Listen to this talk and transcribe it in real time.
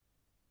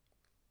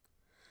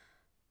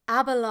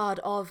Abelard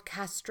of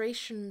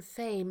castration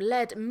fame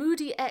led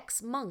moody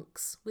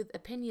ex-monks with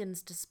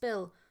opinions to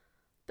spill.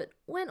 But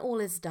when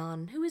all is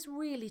done, who is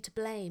really to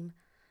blame?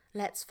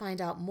 Let's find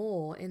out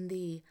more in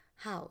the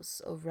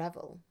House of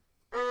Revel.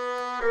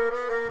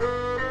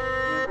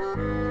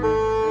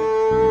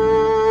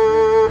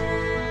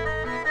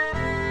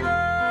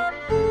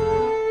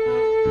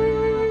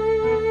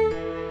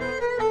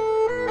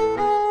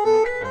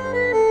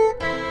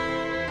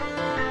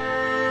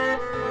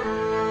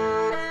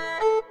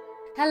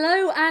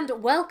 Hello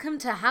and welcome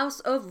to House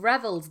of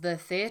Revels, the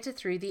Theatre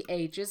Through the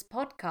Ages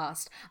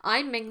podcast.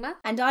 I'm Mingma.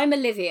 And I'm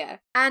Olivia.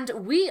 And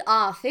we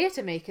are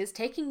theatre makers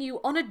taking you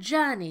on a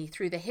journey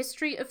through the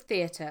history of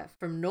theatre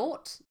from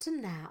naught to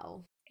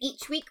now.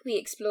 Each week we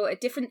explore a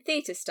different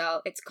theatre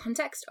style, its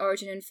context,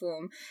 origin and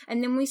form,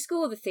 and then we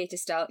score the theatre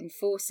style in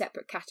 4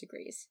 separate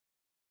categories.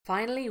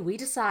 Finally, we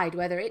decide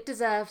whether it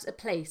deserves a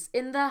place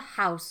in the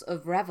House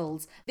of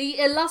Revels, the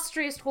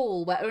illustrious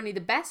hall where only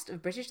the best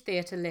of British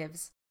theatre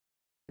lives.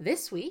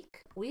 This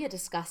week, we are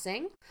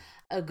discussing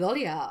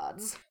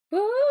Goliards.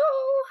 Woo!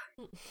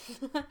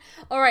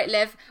 Alright,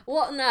 Liv,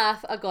 what on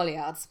earth are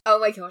Goliards? Oh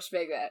my gosh,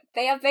 Mingma.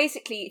 They are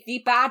basically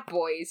the bad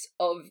boys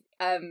of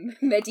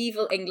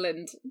medieval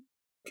England.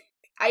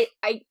 I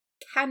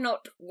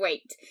cannot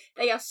wait.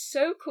 They are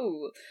so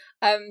cool.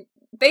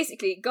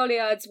 Basically,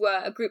 Goliards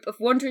were a group of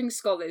wandering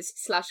scholars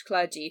 /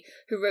 clergy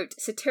who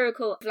wrote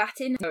satirical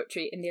Latin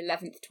poetry in the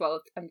 11th,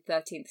 12th and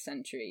 13th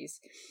centuries.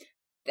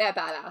 They're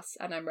badass,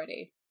 and I'm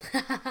ready.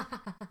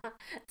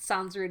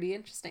 Sounds really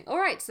interesting.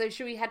 Alright, so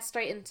should we head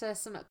straight into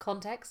some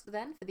context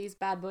then for these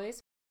bad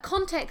boys?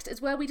 Context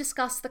is where we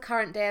discuss the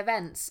current day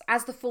events.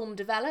 As the form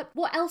developed,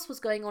 what else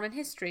was going on in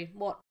history?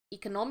 What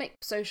economic,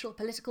 social,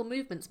 political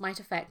movements might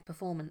affect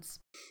performance?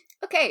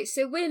 Okay,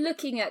 so we're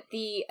looking at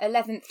the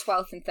 11th,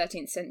 12th and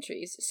 13th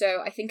centuries.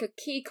 So I think a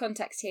key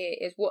context here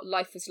is what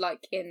life was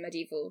like in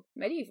medieval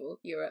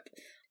Europe.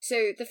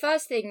 So the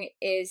first thing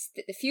is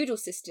that the feudal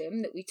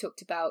system that we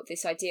talked about,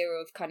 this idea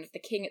of kind of the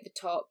king at the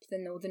top,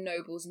 then all the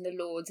nobles and the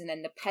lords, and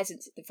then the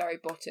peasants at the very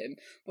bottom,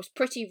 was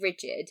pretty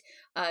rigid.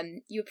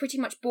 You were pretty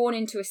much born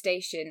into a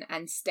station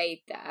and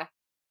stayed there.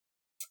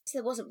 So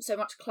there wasn't so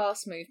much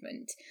class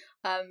movement.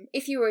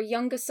 If you were a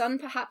younger son,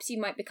 perhaps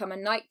you might become a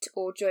knight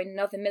or join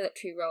another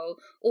military role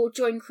or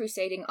join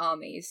crusading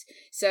armies.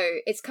 So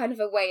it's kind of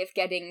a way of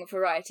getting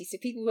variety. So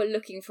people were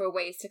looking for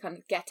ways to kind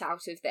of get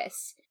out of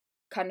this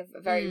kind of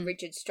a very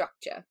rigid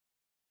structure.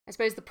 I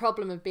suppose the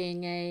problem of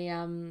being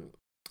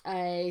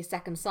a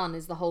second son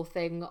is the whole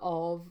thing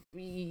of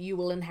you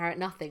will inherit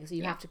nothing, so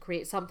you have to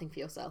create something for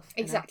yourself.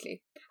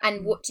 Exactly.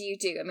 And what do you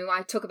do? I mean,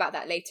 I talk about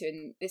that later,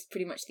 and it's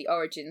pretty much the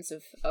origins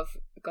of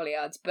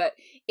Goliards, but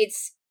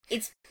it's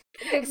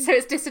so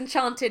it's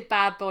disenchanted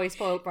bad boy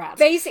spoiled brats.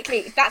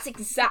 Basically, that's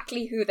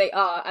exactly who they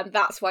are, and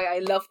that's why I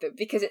love them,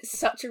 because it's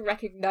such a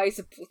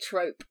recognisable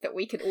trope that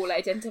we can all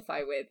identify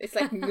with. It's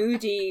like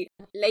moody,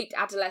 late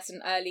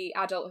adolescent, early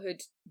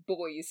adulthood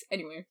boys.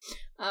 Anyway.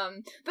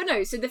 But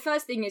no, so the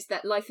first thing is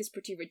that life is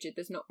pretty rigid,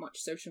 there's not much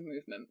social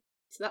movement.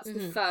 So that's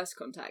the first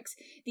context.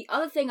 The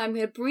other thing I'm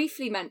going to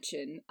briefly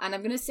mention, and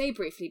I'm going to say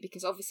briefly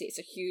because obviously it's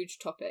a huge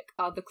topic,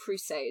 are the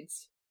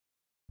Crusades.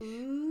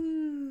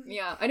 Ooh.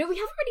 Yeah, I know we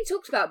haven't really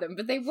talked about them,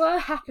 but they were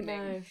happening.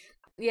 No.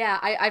 Yeah,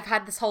 I've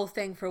had this whole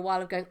thing for a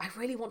while of going, I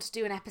really want to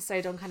do an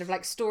episode on kind of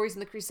like stories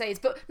in the Crusades,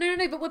 but no,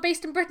 but we're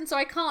based in Britain, so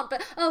I can't,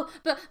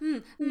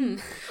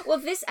 Well,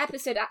 this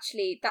episode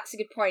actually, that's a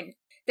good point.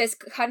 There's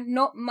kind of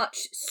not much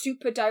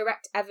super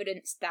direct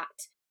evidence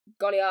that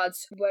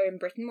Goliards were in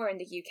Britain, were in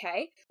the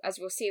UK. As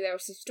we'll see, there are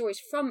some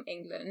stories from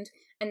England,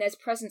 and there's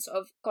presence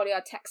of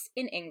Goliard texts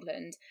in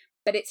England,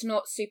 but it's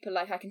not super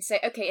like I can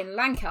say, okay, in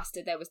Lancaster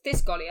there was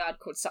this Goliard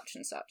called such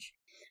and such.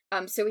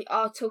 So we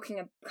are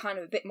talking kind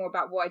of a bit more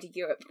about wider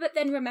Europe, but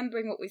then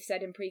remembering what we've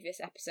said in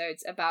previous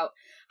episodes about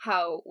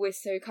how we're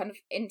so kind of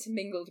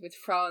intermingled with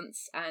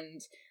France,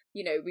 and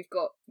you know,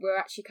 we're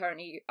actually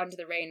currently under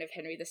the reign of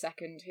Henry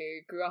II,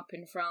 who grew up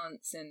in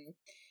France, and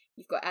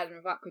you've got Eleanor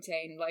of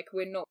Aquitaine. Like,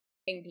 we're not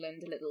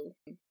England a little.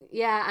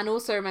 Yeah, and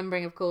also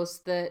remembering, of course,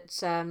 that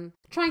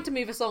trying to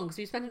move us on, because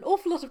we spent an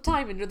awful lot of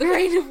time under the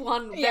reign of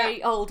one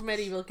very old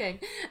medieval king,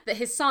 that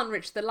his son,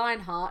 Richard the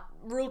Lionheart,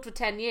 ruled for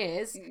 10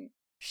 years.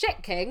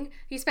 Shit king,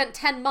 he spent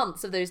 10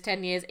 months of those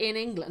 10 years in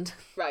England.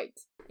 Right.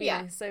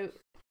 Yeah. So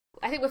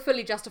I think we're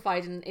fully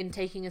justified in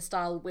taking a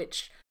style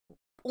which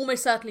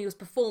almost certainly was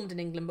performed in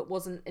England but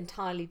wasn't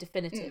entirely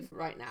definitive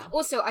right now.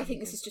 Also, I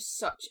think this is just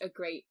that's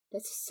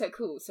just so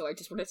cool, so I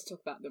just wanted to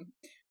talk about them.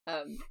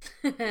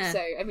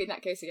 So, I mean,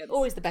 that goes together.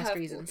 Always the best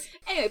reasons.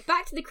 Anyway,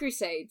 back to the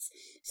Crusades.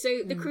 So,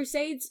 the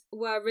Crusades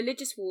were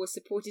religious wars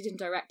supported and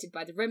directed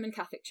by the Roman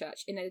Catholic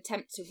Church in an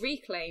attempt to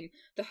reclaim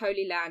the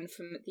Holy Land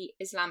from the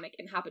Islamic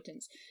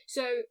inhabitants.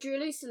 So,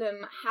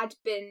 Jerusalem had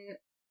been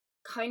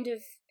kind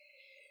of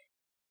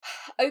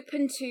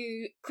open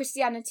to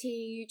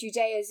Christianity,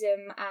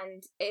 Judaism,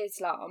 and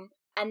Islam,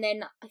 and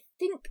then I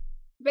think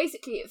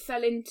basically it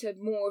fell into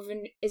more of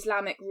an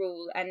Islamic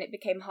rule, and it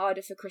became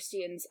harder for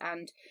Christians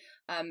and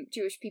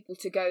Jewish people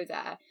to go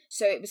there.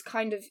 So it was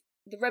kind of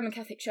the Roman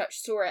Catholic Church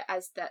saw it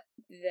as that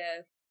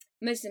the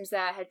Muslims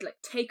there had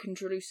like taken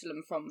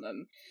Jerusalem from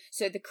them.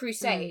 So the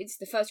Crusades,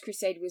 the first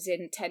Crusade was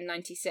in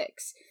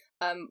 1096,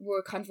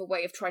 were kind of a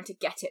way of trying to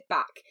get it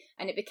back,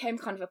 and it became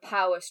kind of a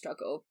power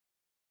struggle.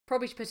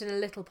 Probably should put in a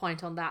little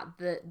point on that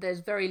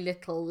there's very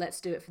little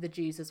let's do it for the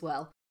Jews as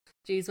well.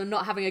 Jews were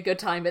not having a good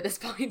time at this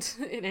point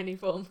in any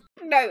form.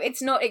 No,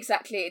 it's not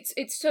exactly.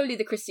 It's solely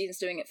the Christians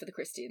doing it for the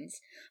Christians.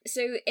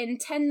 So in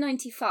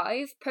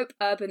 1095, Pope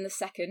Urban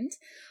II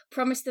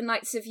promised the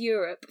Knights of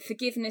Europe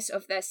forgiveness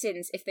of their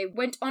sins if they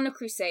went on a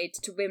crusade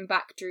to win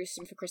back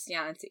Jerusalem for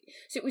Christianity.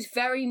 So it was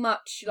very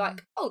much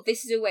like, oh,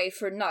 this is a way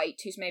for a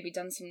knight who's maybe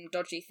done some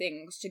dodgy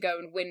things to go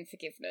and win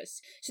forgiveness.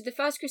 So the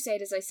first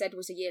crusade, as I said,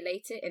 was a year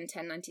later in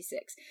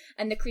 1096,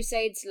 and the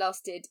crusades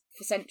lasted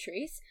for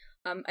centuries,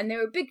 and they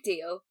were a big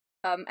deal.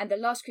 And the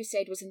last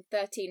crusade was in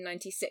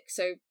 1396,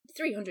 so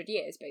 300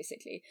 years,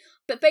 basically.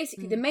 But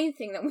basically, the main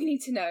thing that we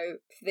need to know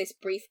for this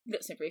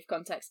not so brief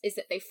context, is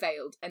that they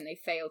failed, and they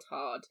failed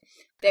hard.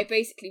 They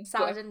basically...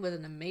 Saladin was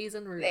an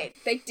amazing ruler.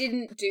 They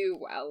didn't do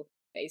well,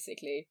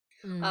 basically.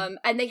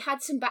 And they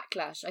had some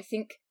backlash. I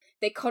think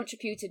they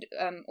contributed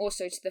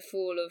also to the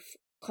fall of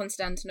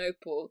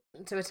Constantinople.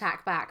 To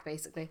attack back,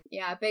 basically.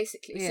 Yeah,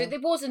 basically. Yeah. So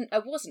it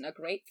wasn't a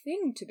great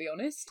thing, to be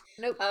honest.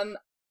 Nope.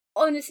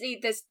 Honestly,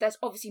 there's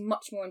obviously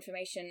much more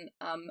information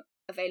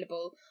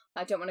available.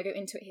 I don't want to go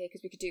into it here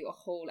because we could do a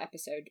whole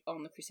episode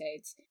on the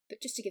Crusades,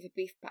 but just to give a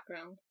brief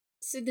background.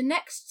 So the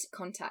next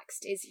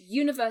context is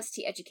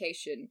university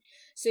education.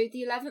 So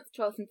the 11th,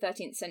 12th and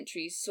 13th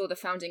centuries saw the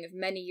founding of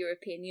many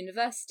European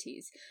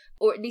universities,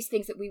 or at least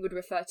things that we would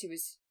refer to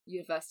as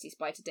universities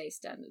by today's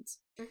standards.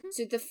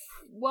 So the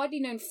widely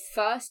known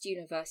first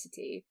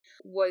university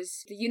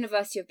was the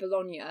University of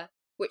Bologna,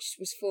 which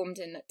was formed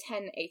in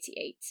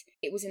 1088.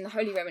 It was in the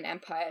Holy Roman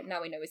Empire,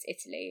 now we know as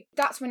Italy.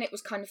 That's when it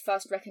was kind of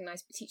first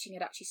recognised, but teaching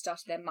had actually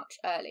started there much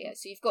earlier.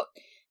 So you've got,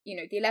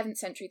 the 11th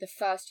century, the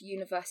first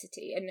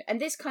university. And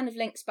this kind of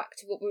links back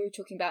to what we were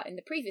talking about in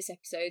the previous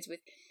episodes with,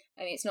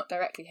 it's not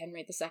directly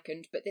Henry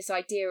II, but this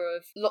idea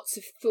of lots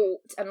of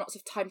thought and lots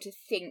of time to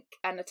think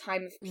and a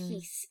time of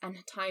peace and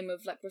a time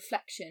of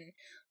reflection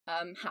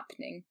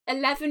happening.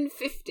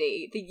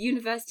 1150, the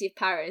University of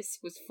Paris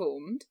was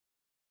formed.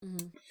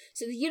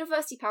 So the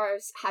University of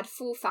Paris had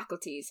 4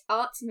 faculties: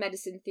 arts,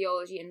 medicine,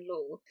 theology and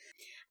law.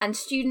 And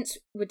students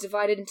were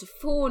divided into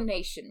 4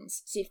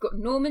 nations. So you've got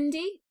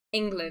Normandy,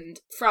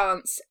 England,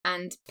 France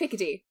and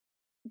Picardy.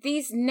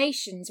 These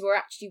nations were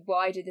actually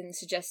wider than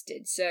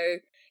suggested. So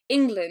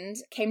England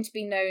came to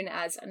be known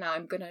as, now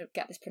I'm going to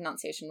get this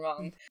pronunciation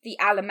wrong, the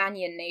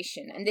Alemannian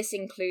nation, and this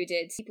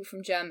included people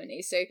from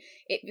Germany. So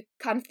it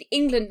kind of the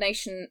England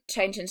nation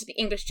changed into the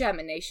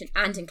English-German nation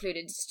and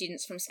included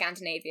students from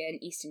Scandinavia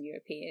and Eastern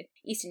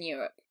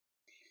Europe.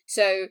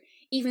 So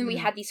even we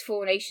had these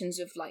 4 nations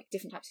of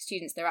different types of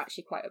students, they're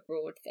actually quite a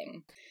broad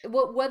thing.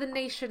 Were the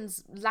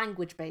nations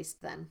language-based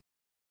then,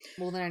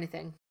 more than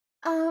anything?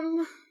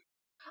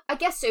 I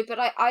guess so, but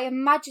I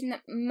imagine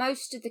that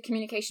most of the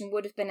communication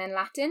would have been in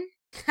Latin.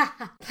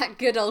 That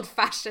good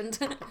old-fashioned...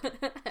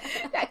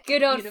 That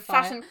good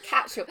old-fashioned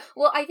catch-all.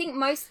 Well, I think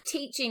most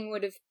teaching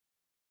would have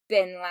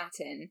been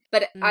Latin,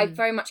 but I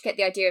very much get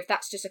the idea if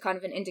that's just a kind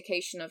of an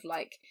indication of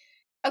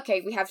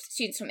okay, we have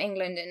students from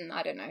England in,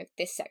 I don't know,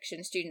 this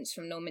section, students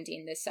from Normandy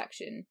in this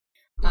section.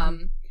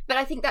 But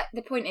I think that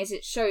the point is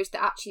it shows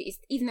that actually,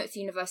 even though it's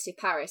the University of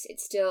Paris,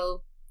 it's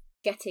still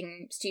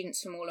getting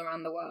students from all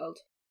around the world.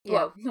 Yeah.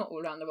 Well, not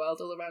all around the world,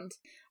 all around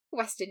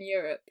Western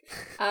Europe.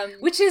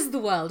 Which is the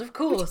world, of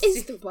course. Which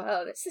is the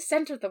world. It's the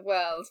centre of the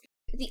world.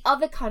 The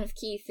other kind of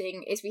key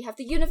thing is we have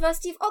the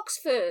University of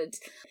Oxford.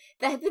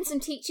 There have been some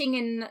teaching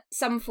in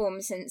some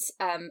form since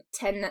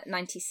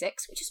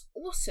 1096, which is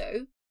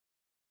also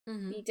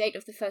the date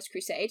of the First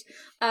Crusade,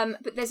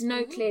 but there's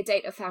no clear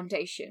date of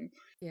foundation.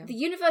 Yeah. The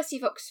University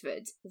of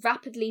Oxford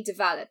rapidly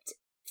developed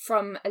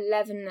from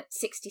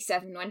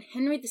 1167 when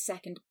Henry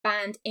II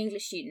banned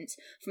English students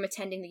from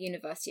attending the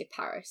University of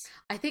Paris.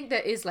 I think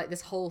there is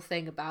this whole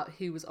thing about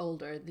who was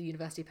older, the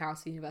University of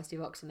Paris or the University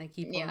of Oxford, and they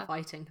keep on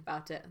fighting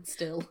about it and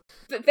still.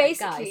 But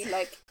basically,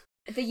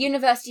 the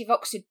University of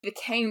Oxford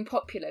became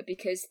popular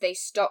because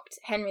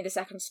Henry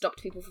II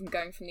stopped people from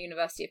going from the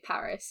University of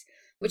Paris,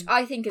 which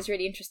I think is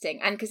really interesting.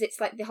 And because it's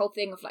the whole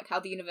thing of how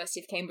the University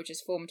of Cambridge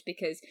is formed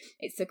because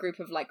it's a group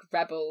of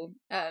rebel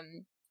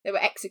they were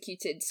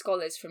executed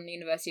scholars from the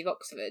University of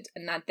Oxford,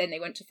 and then they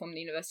went to form the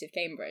University of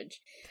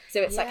Cambridge.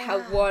 So it's how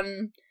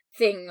one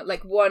thing,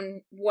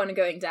 one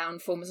going down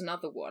forms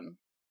another one.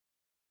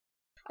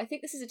 I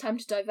think this is a time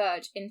to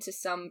diverge into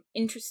some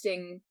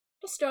interesting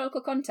historical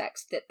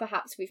context that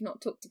perhaps we've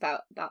not talked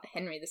about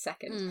Henry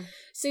II.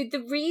 So the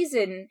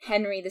reason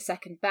Henry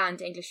II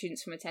banned English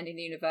students from attending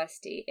the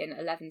university in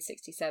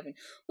 1167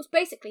 was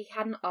basically he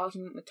had an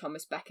argument with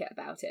Thomas Becket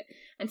about it,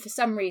 and for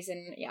some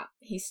reason,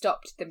 he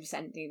stopped them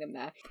sending them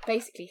there.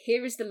 Basically,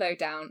 here is the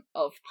lowdown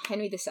of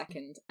Henry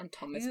II and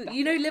Thomas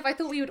Becket. Liv, I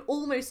thought we would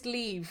almost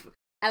leave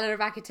Eleanor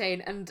of Aquitaine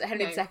and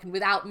Henry II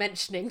without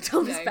mentioning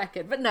Thomas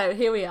Becket, but no,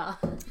 here we are.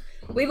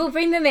 We will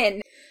bring them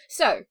in.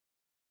 So,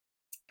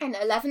 In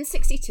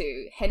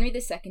 1162, Henry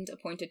II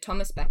appointed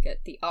Thomas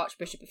Becket the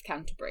Archbishop of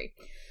Canterbury.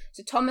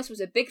 So Thomas was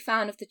a big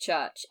fan of the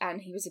church,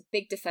 and he was a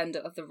big defender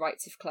of the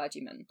rights of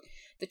clergymen.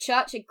 The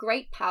church had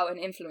great power and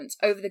influence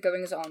over the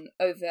goings-on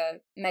over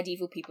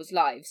medieval people's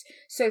lives.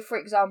 So, for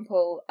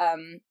example,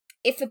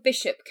 if a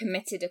bishop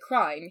committed a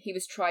crime, he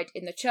was tried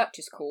in the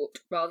church's court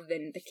rather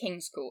than the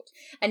king's court.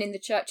 And in the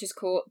church's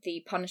court,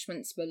 the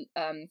punishments were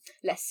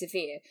less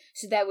severe.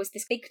 So there was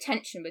this big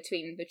tension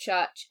between the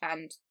church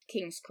and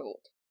king's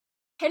court.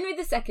 Henry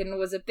II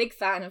was a big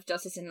fan of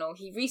justice in law.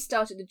 He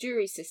restarted the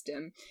jury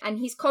system, and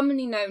he's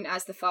commonly known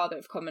as the father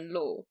of common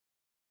law.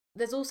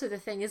 There's also the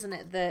thing, isn't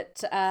it,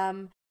 that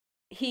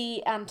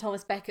he and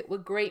Thomas Becket were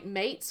great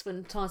mates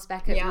when Thomas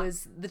Becket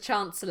was the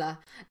Chancellor.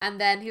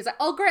 And then he was like,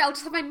 oh, great, I'll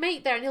just have my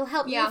mate there and he'll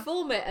help me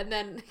reform it. And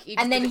then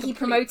he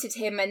promoted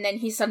him, and then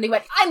he suddenly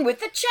went, I'm with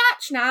the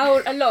church now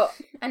a lot.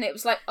 And it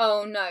was like,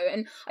 oh no.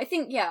 And I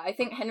think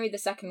Henry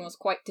II was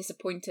quite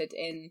disappointed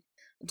in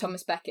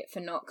Thomas Becket for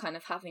not kind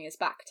of having his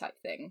back type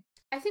thing.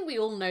 I think we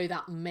all know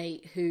that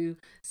mate who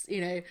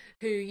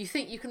you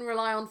think you can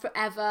rely on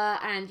forever,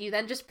 and you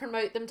then just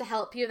promote them to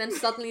help you, and then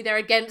suddenly they're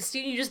against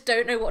you, and you just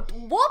don't know what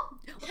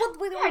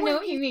I know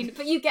what you mean,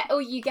 but you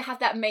have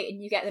that mate,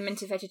 and you get them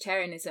into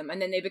vegetarianism,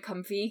 and then they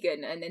become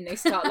vegan, and then they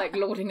start like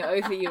lording it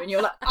over you, and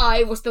you're like,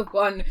 I was the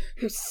one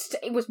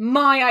it was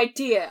my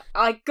idea,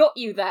 I got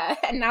you there,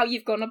 and now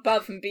you've gone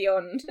above and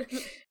beyond.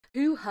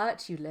 Who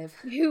hurt you, Liv?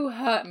 Who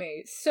hurt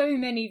me? So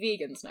many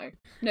vegans.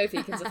 No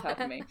vegans have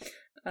hurt me.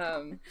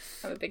 I'm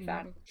a big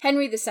fan.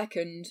 Henry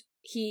II,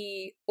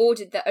 he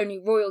ordered that only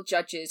royal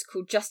judges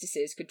called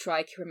justices could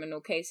try criminal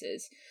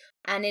cases.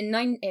 And in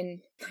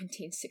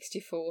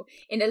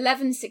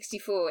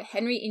 1164,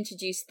 Henry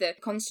introduced the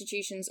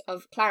Constitutions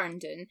of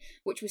Clarendon,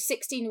 which were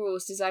 16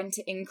 rules designed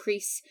to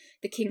increase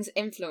the king's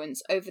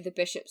influence over the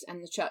bishops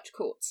and the church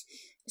courts.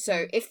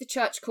 So if the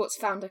church courts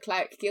found a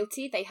cleric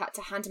guilty, they had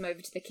to hand him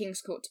over to the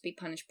king's court to be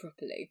punished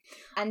properly.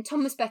 And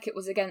Thomas Becket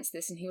was against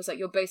this, and he was like,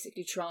 you're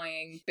basically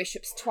trying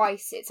bishops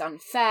twice, it's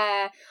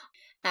unfair.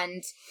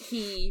 And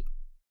he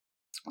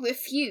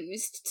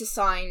refused to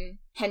sign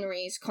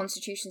Henry's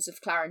Constitutions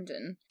of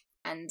Clarendon,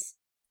 and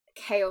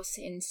chaos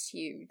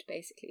ensued,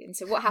 basically. And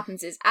so what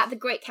happens is, at the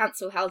Great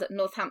Council held at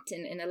Northampton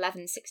in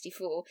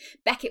 1164,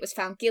 Becket was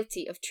found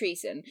guilty of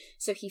treason,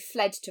 so he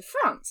fled to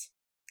France.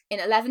 In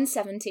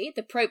 1170,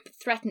 the Pope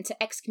threatened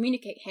to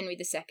excommunicate Henry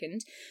II,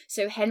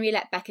 so Henry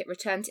let Becket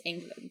return to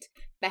England.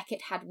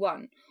 Becket had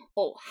won.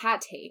 Or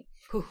had he?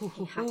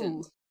 He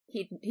hadn't.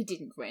 He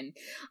didn't win.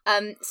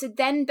 So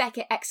then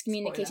Becket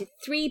excommunicated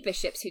 3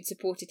 bishops who'd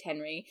supported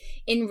Henry.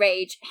 In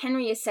rage,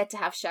 Henry is said to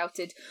have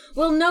shouted,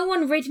 "Will no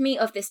one rid me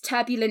of this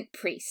turbulent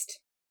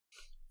priest?"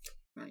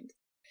 Right.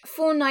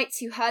 4 knights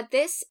who heard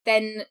this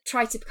then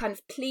tried to kind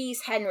of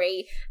please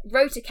Henry,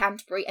 rode to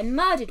Canterbury and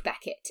murdered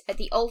Becket at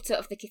the altar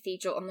of the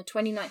cathedral on the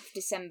 29th of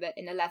December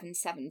in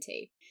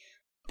 1170.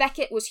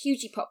 Becket was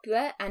hugely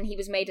popular, and he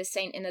was made a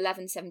saint in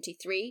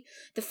 1173.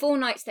 The 4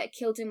 knights that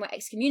killed him were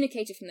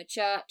excommunicated from the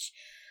church,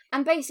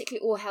 and basically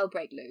all hell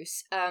broke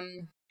loose.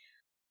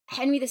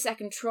 Henry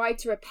II tried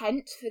to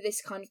repent for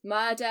this kind of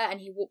murder,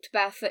 and he walked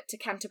barefoot to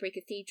Canterbury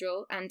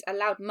Cathedral and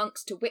allowed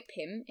monks to whip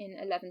him in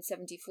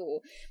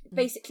 1174.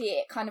 Basically,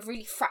 it kind of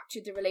really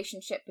fractured the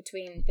relationship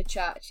between the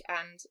church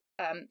and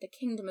the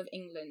Kingdom of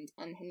England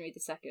and Henry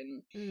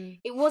II.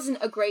 It wasn't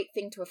a great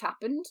thing to have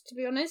happened, to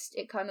be honest.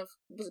 It kind of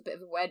was a bit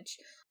of a wedge.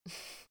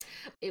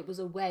 It was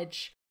a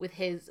wedge with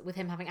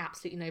him having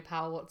absolutely no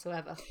power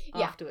whatsoever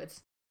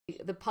afterwards.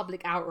 The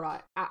public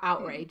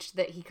outrage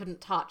that he couldn't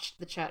touch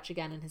the church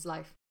again in his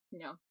life.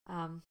 No.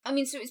 I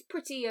mean, so it's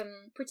pretty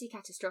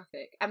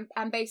catastrophic.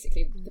 And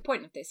basically, the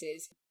point of this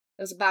is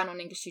there was a ban on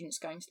English students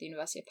going to the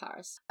University of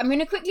Paris. I'm going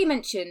to quickly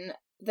mention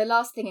the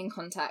last thing in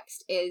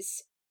context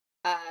is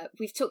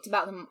we've talked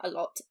about them a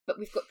lot, but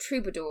we've got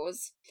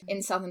troubadours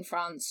in southern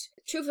France,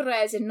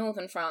 trouverettes in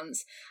northern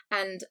France,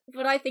 and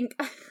what I think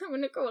I'm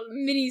going to call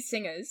mini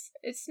singers.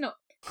 It's not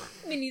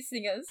mini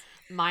singers.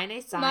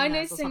 Minor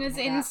singers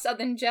in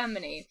southern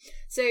Germany.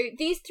 So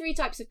these 3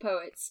 types of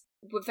poets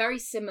were very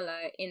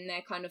similar in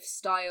their kind of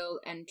style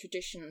and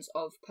traditions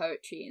of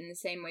poetry, in the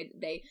same way that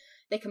they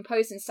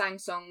composed and sang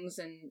songs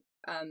and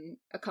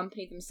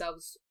accompanied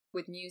themselves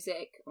with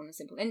music on a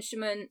simple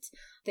instrument.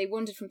 They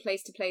wandered from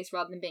place to place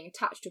rather than being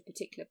attached to a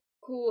particular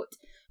court.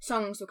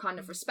 Songs were kind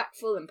of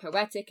respectful and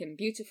poetic and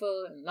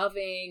beautiful and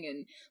loving,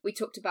 and we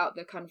talked about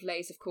the kind of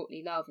lays of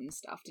courtly love and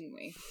stuff, didn't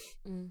we?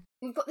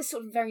 We've got this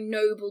sort of very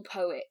noble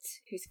poet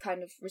who's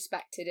kind of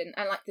respected, and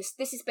like this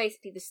is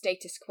basically the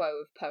status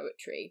quo of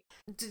poetry.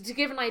 To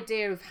give an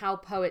idea of how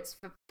poets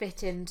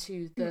fit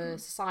into the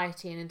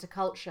society and into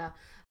culture,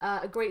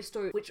 a great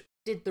story which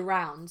did the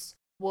rounds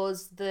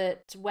was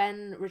that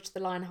when Richard the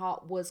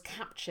Lionheart was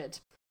captured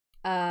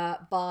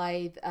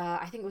by,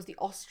 I think it was the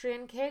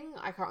Austrian king,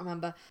 I can't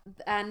remember,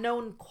 and no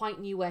one quite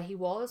knew where he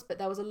was, but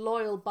there was a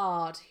loyal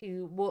bard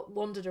who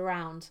wandered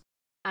around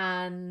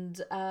and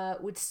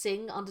would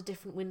sing under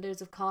different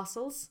windows of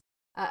castles,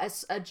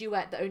 a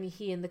duet that only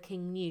he and the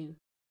king knew.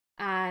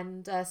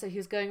 And so he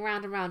was going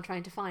round and round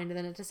trying to find, and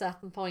then at a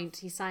certain point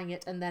he sang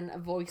it, and then a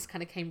voice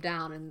kind of came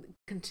down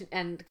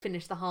and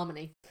finished the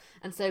harmony.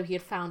 And so he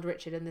had found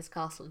Richard in this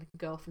castle and could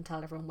go off and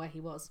tell everyone where he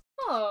was.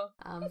 Oh,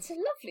 that's a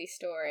lovely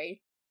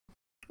story.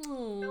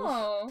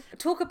 Oh.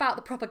 Talk about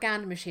the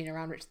propaganda machine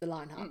around Richard the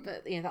Lionheart,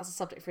 but that's a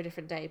subject for a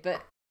different day.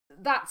 But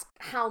that's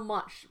how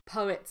much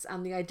poets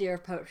and the idea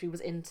of poetry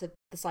was into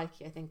the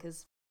psyche, I think,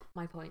 is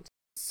my point.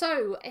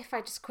 So, if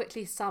I just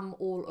quickly sum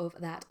all of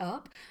that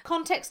up,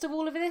 context of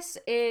all of this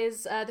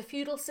is the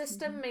feudal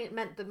system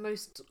meant that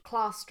most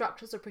class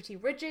structures are pretty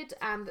rigid,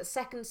 and that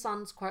second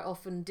sons quite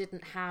often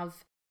didn't have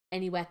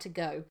anywhere to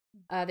go.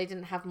 They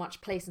didn't have much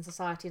place in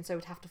society, and so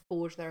would have to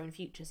forge their own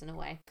futures in a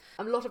way.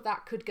 A lot of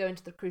that could go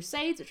into the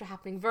Crusades, which are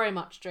happening very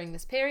much during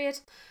this period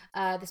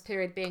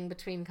being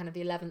between kind of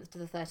the 11th to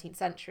the 13th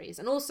centuries.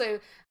 And also,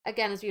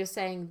 again, as we were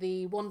saying,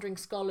 the wandering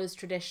scholars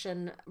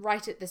tradition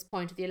right at this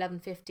point of the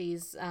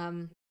 1150s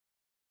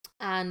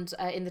and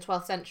in the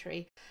 12th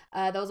century,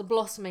 there was a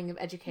blossoming of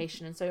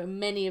education, and so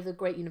many of the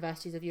great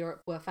universities of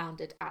Europe were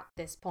founded at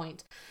this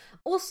point.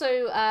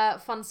 Also,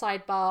 fun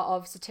sidebar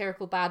of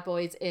satirical bad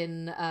boys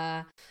in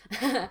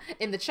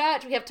in the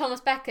church, we have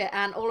Thomas Becket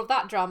and all of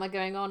that drama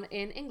going on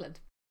in England.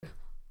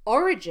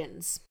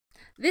 Origins.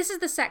 This is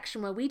the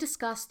section where we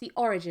discuss the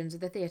origins of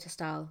the theatre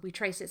style. We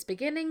trace its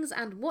beginnings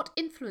and what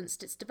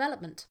influenced its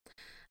development.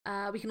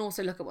 We can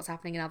also look at what's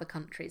happening in other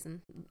countries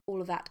and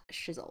all of that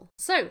shizzle.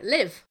 So,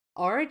 Liv,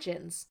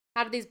 origins.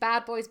 How did these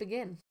bad boys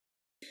begin?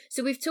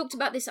 So we've talked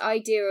about this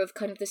idea of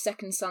kind of the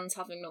second sons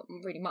having not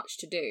really much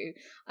to do.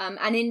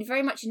 And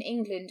very much in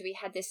England, we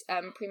had this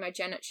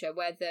primogeniture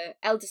where the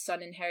eldest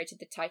son inherited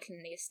the title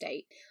and the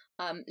estate,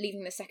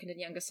 leaving the second and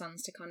younger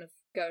sons to kind of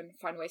go and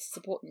find ways to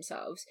support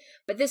themselves.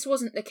 But this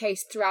wasn't the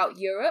case throughout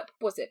Europe,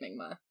 was it,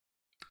 Mingma?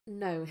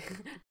 No.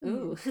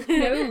 Ooh.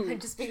 No. I'm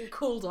just being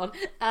called on.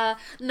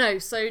 No,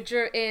 so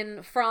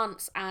in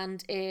France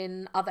and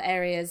in other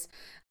areas,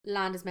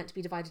 land is meant to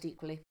be divided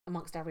equally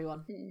amongst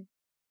everyone.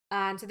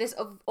 And so this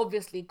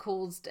obviously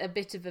caused a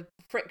bit of a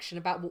friction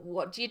about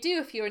what do you do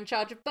if you're in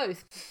charge of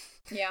both?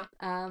 Yeah.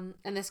 And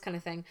this kind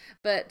of thing.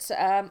 But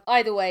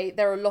either way,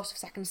 there are a lot of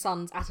second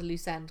sons at a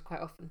loose end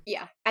quite often.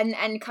 Yeah.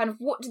 And kind of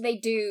what do they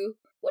do?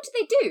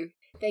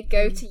 They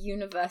go to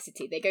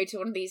university. They go to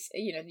one of these,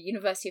 the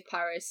University of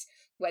Paris,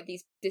 where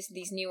these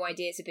new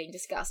ideas are being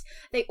discussed.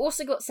 They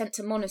also got sent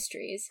to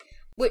monasteries,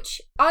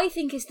 which I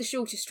think is the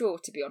shortest straw,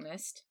 to be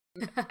honest.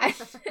 And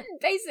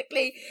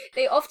basically,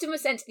 they often were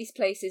sent to these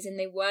places and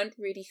they weren't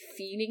really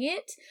feeling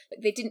it.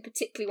 Like, they didn't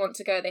particularly want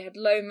to go. They had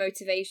low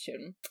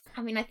motivation.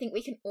 I mean, I think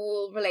we can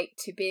all relate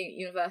to being at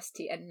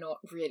university and not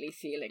really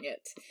feeling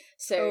it.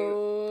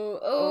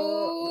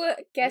 So,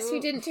 guess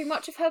who didn't do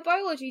much of her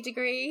biology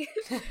degree?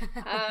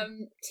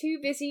 Too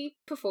busy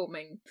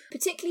performing.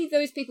 Particularly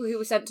those people who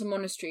were sent to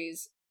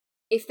monasteries.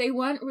 If they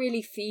weren't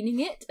really feeling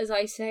it, as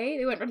I say,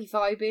 they weren't really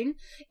vibing,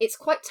 it's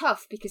quite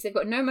tough because they've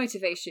got no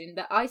motivation,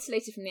 they're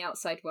isolated from the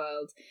outside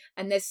world,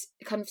 and there's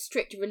kind of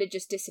strict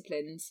religious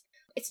disciplines.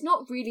 It's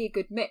not really a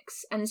good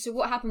mix. And so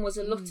what happened was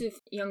a lot of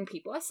young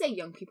people, I say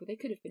young people, they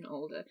could have been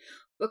older,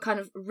 were kind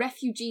of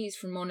refugees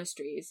from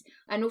monasteries,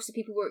 and also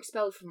people were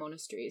expelled from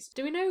monasteries.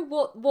 Do we know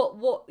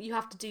what you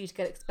have to do to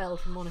get expelled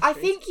from monasteries? I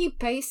think you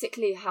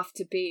basically have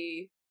to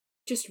be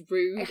just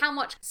rude. How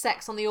much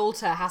sex on the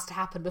altar has to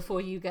happen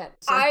before you get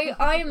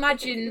I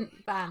imagine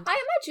banned?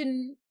 I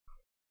imagine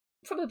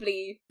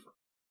probably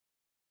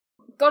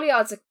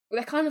Goliards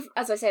they're kind of,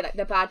 as I say, like,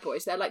 they're bad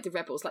boys. They're like the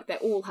rebels. Like, they're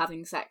all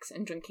having sex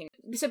and drinking.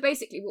 So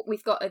basically what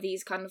we've got are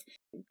these kind of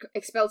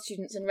expelled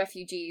students and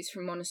refugees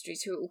from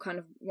monasteries who are all kind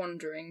of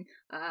wandering.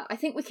 I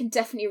think we can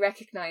definitely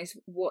recognise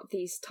what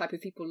these type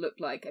of people look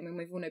like. I mean,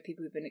 we've all know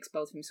people who've been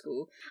expelled from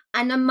school.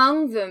 And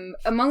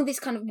among these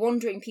kind of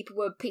wandering people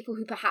were people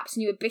who perhaps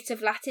knew a bit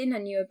of Latin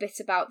and knew a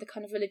bit about the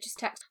kind of religious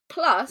text.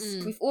 Plus,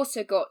 we've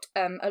also got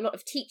a lot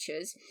of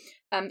teachers.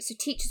 So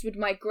teachers would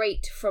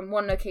migrate from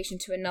one location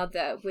to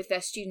another with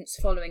their students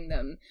following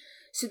them.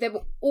 So there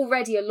were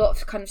already a lot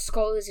of kind of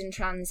scholars in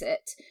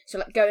transit. So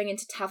like going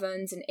into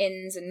taverns and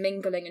inns and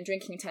mingling and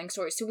drinking and telling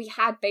stories. So we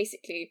had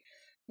basically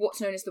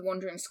what's known as the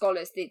wandering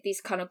scholars,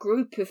 these kind of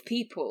group of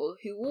people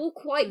who were all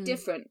quite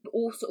different, but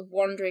all sort of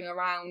wandering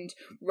around,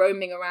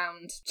 roaming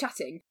around,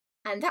 chatting.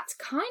 And that's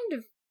kind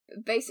of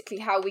basically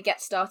how we get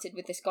started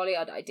with this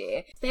Goliard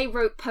idea. They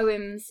wrote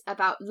poems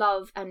about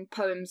love and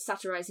poems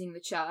satirising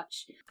the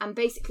church, and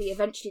basically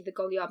eventually the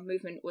Goliard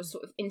movement was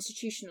sort of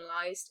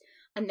institutionalised,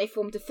 and they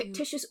formed a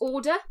fictitious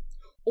order,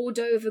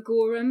 Ordo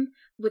Vigorum,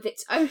 with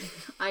its own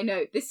I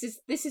know, this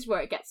is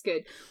where it gets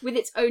good, with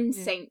its own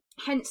saint.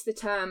 Hence the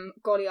term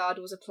Goliard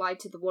was applied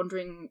to the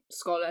wandering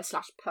scholar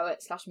 /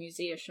 poet /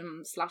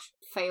 musician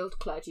 / failed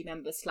clergy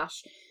member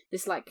 /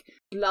 this like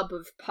blub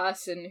of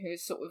person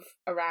who's sort of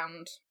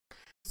around.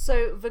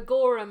 So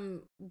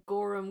Vigorum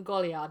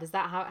Goliard, is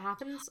that how it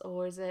happens,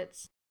 or is it?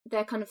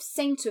 Their kind of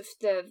saint of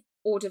the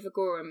Order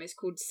Vigorum is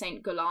called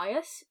Saint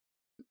Goliath,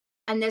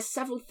 And there's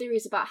several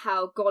theories about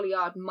how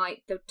Goliard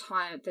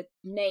the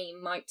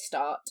name might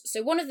start.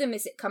 So one of them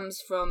is it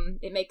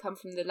may come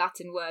from the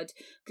Latin word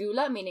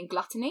gula, meaning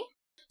gluttony.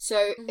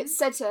 So it's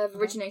said to have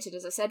originated,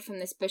 as I said, from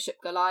this Bishop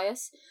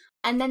Goliath.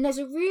 And then there's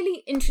a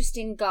really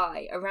interesting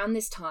guy around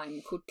this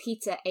time called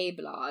Peter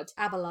Abelard.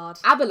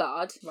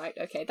 Abelard, right,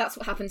 okay. That's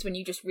what happens when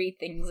you just read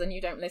things and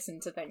you don't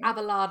listen to things.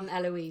 Abelard and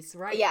Eloise,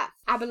 right? Yeah,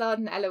 Abelard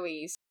and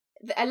Eloise.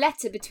 A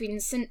letter between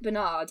St.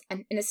 Bernard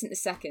and Innocent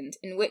II,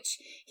 in which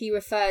he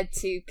referred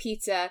to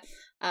Peter...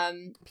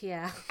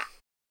 Pierre.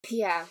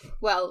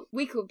 Well,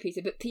 we call him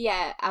Peter, but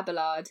Pierre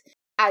Abelard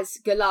as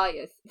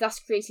Goliath, thus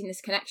creating this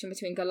connection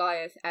between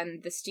Goliath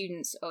and the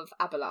students of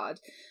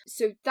Abelard.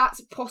 So that's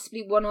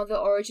possibly one other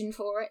origin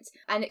for it.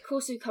 And it could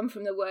also come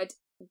from the word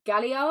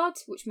Galliard,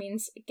 which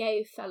means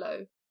gay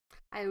fellow.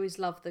 I always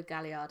love the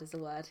Galliard as a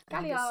word.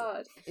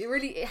 Galliard.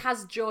 It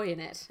has joy in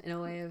it, in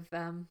a way of,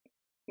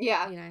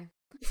 yeah. You know.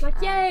 It's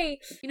like, yay!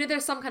 You know,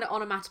 there's some kind of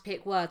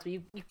onomatopoeic words where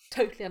you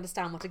totally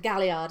understand what a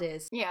galliard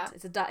is. Yeah.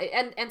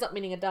 It ends up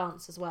meaning a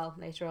dance as well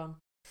later on.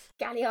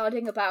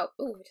 Galliarding about...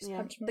 Oh, just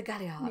punched me. The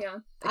galliard. Yeah.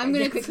 I'm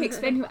going to quickly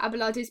explain who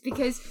Abelard is,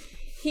 because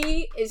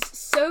he is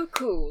so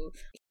cool.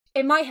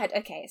 In my head,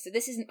 okay, so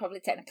this isn't probably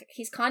technical.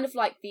 He's kind of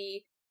like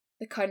the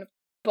kind of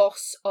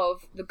boss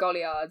of the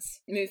Goliards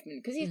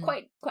movement, because he's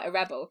quite a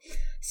rebel.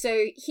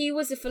 So he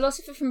was a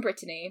philosopher from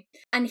Brittany,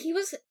 and he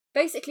was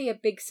basically a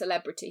big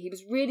celebrity. He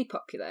was really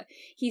popular.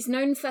 He's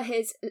known for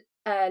his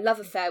love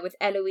affair with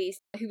Eloise,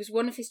 who was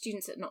one of his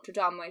students at Notre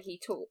Dame where he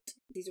taught.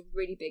 He's a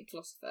really big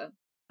philosopher.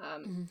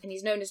 And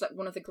he's known as like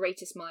one of the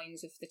greatest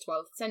minds of the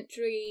 12th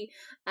century.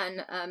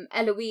 And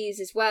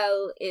Eloise as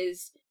well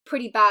is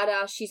pretty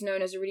badass. She's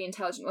known as a really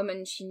intelligent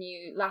woman. She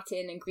knew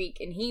Latin and Greek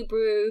and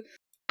Hebrew.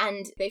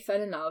 And they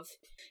fell in love.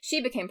 She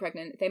became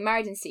pregnant. They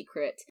married in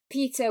secret.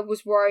 Peter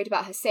was worried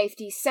about her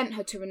safety, sent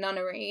her to a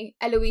nunnery.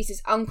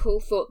 Eloise's uncle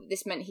thought that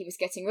this meant he was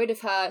getting rid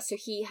of her, so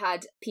he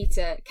had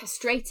Peter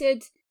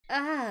castrated.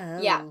 Oh.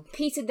 Yeah.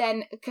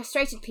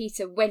 Castrated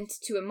Peter went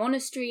to a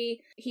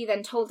monastery. He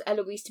then told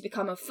Eloise to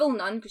become a full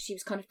nun, because she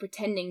was kind of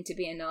pretending to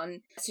be a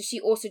nun. So she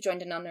also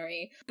joined a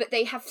nunnery. But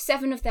they have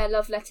 7 of their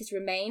love letters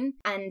remain,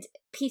 and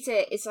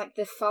Peter is like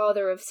the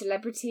father of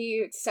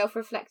celebrity,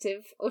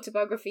 self-reflective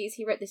autobiographies.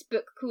 He wrote this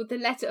book called The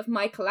Letter of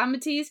My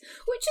Calamities,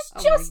 which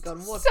is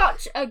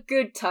such a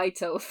good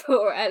title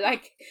for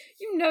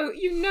you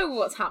know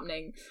what's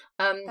happening.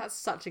 That's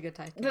such a good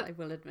title, I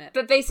will admit.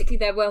 But basically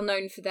they're well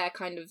known for their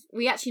kind of...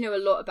 We actually know a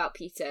lot about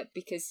Peter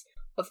because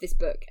of this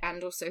book,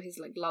 and also his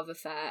like love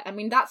affair. I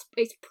mean,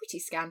 it's pretty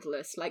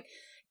scandalous. Like,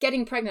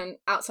 getting pregnant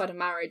outside of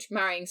marriage,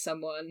 marrying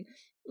someone,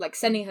 like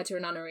sending her to a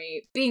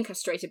nunnery, being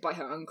castrated by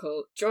her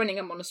uncle, joining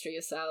a monastery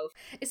yourself.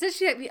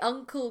 Essentially, like, the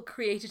uncle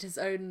created his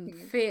own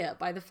fear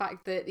by the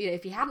fact that, you know,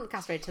 if he hadn't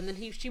castrated him,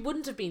 then she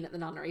wouldn't have been at the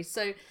nunnery.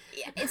 So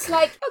it's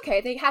like,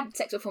 okay, they had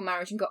sex before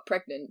marriage and got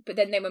pregnant, but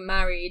then they were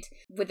married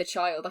with a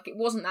child. Like, it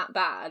wasn't that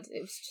bad.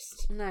 It was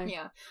just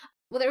yeah.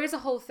 Well, there is a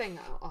whole thing.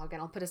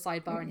 Again, I'll put a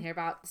sidebar in here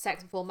about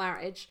sex before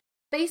marriage.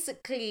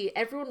 Basically,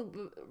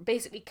 everyone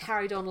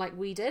carried on like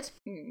we did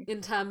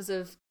in terms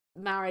of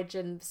marriage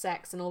and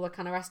sex and all the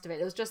kind of rest of it.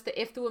 It was just that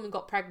if the woman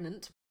got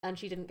pregnant and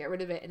she didn't get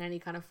rid of it in any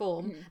kind of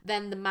form,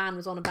 then the man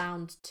was honour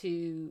bound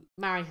to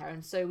marry her.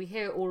 And so we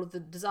hear all of the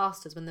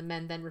disasters when the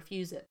men then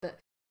refuse it. But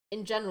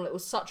in general, it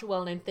was such a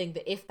well-known thing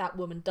that if that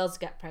woman does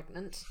get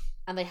pregnant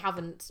and they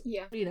haven't,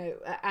 you know,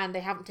 and they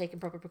haven't taken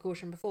proper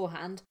precaution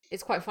beforehand,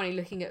 it's quite funny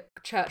looking at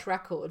church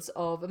records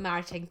of a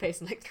marriage taking place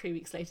and like 3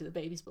 weeks later the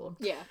baby's born.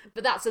 Yeah.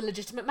 But that's a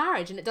legitimate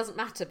marriage and it doesn't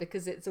matter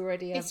because it's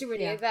already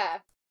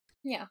there.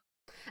 Yeah.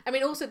 I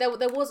mean, also, there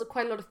was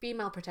quite a lot of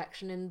female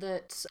protection in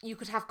that you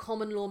could have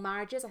common law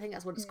marriages, I think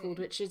that's what it's called,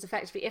 which is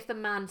effectively if the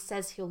man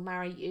says he'll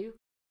marry you,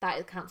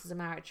 that counts as a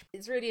marriage.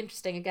 It's really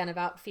interesting, again,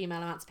 about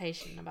female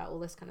emancipation, about all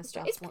this kind of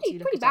stuff. It's pretty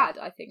bad,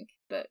 I think,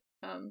 but...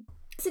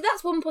 So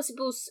that's one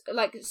possible,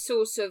 like,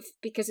 source of,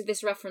 because of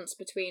this reference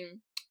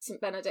between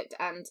St. Benedict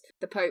and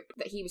the Pope,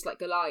 that he was like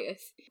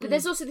Goliath. But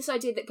there's also this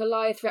idea that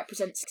Goliath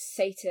represents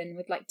Satan,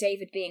 with like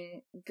David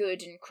being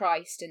good and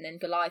Christ, and then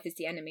Goliath is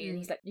the enemy, and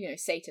he's like, you know,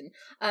 Satan.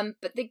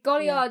 But the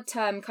Goliard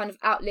term kind of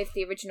outlived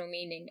the original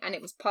meaning, and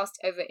it was passed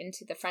over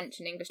into the French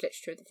and English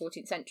literature of the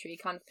 14th century,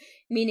 kind of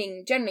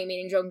generally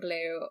meaning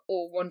jongleur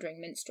or wandering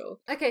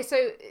minstrel. Okay,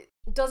 so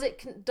does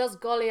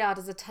Goliard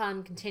as a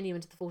term continue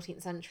into the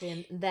 14th century,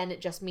 and then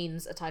it just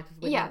means a type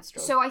of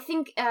minstrel? So I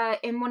think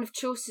in one of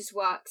Chaucer's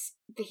works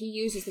that he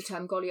uses the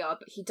term Goliard,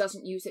 but he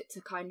doesn't use it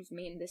to kind of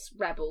mean this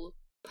rebel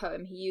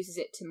poem. He uses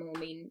it to more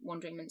mean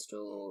wandering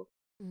minstrel or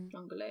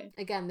jongleur.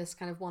 Again, this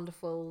kind of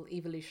wonderful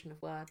evolution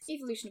of words.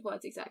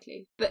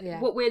 Exactly. But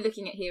what we're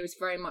looking at here is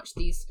very much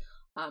these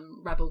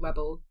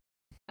rebel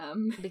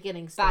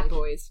beginning stage. bad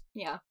boys.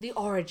 Yeah. The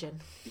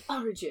origin.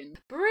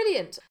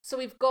 Brilliant. So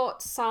we've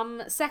got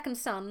some second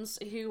sons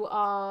who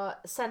are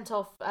sent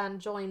off and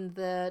join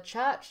the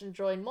church and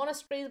join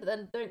monasteries, but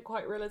then don't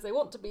quite realise they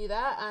want to be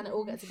there, and it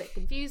all gets a bit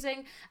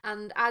confusing.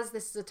 And as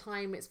this is a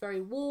time, it's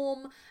very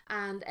warm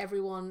and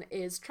everyone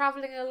is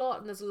travelling a lot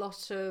and there's a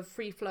lot of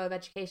free flow of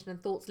education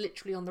and thoughts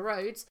literally on the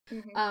roads.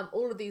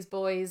 All of these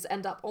boys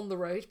end up on the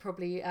road,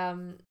 probably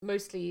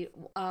mostly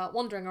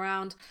wandering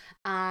around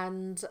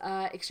and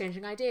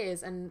exchanging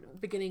ideas and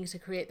beginning to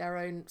create their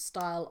own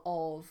style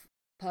of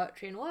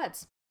poetry and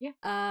words. Yeah.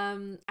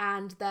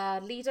 And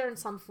their leader in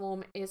some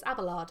form is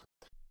Abelard,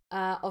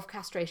 of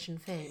castration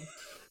fame.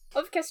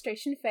 Of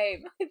castration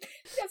fame.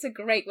 That's a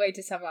great way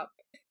to sum up.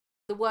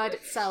 The word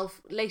itself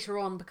later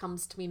on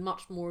becomes to mean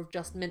much more of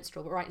just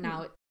minstrel, but right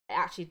now it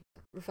actually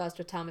refers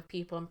to a term of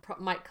people and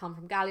might come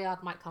from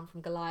Galliard, might come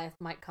from Goliath,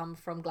 might come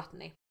from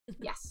gluttony.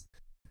 Yes.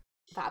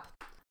 Fab.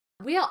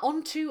 We are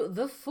on to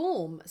the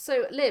form.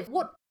 So, Liv,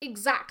 what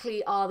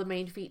exactly are the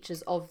main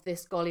features of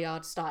this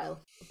Goliard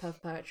style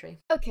of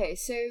poetry? Okay,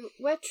 so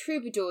where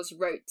troubadours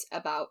wrote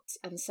about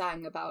and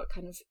sang about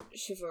kind of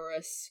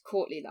chivalrous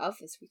courtly love,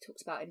 as we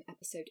talked about in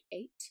episode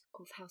 8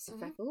 of House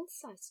of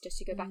Revels, I suggest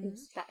you go back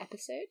into that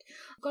episode,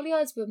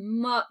 Goliards were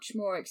much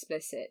more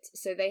explicit.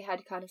 So they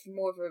had kind of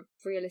more of a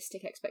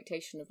realistic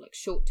expectation of like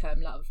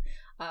short-term love,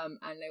 and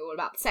they were all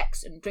about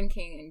sex and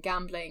drinking and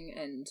gambling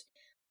and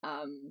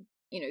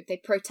they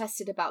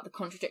protested about the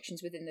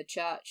contradictions within the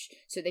church.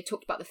 So they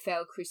talked about the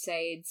failed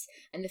crusades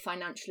and the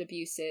financial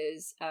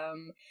abuses.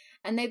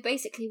 And they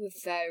basically were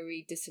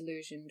very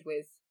disillusioned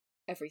with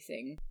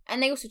everything.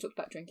 And they also talked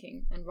about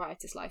drinking and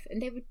riotous life.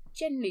 And they were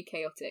generally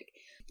chaotic.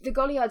 The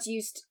Goliards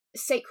used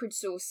sacred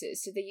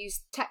sources. So they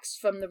used texts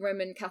from the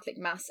Roman Catholic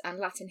Mass and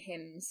Latin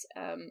hymns.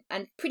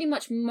 And pretty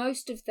much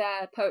most of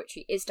their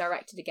poetry is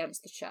directed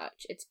against the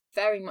church. It's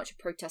very much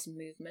a protest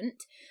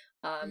movement.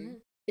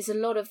 It's a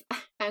lot of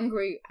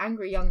angry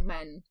young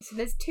men. So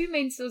there's two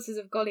main sources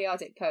of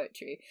Goliardic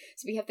poetry.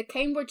 So we have the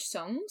Cambridge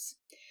songs,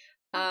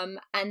 and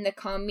the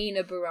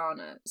Carmina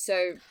Burana.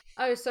 So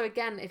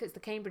again, if it's the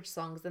Cambridge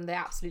songs, then they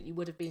absolutely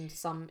would have been to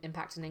some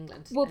impact in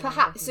England. Well,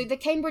 perhaps. So the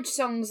Cambridge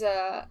songs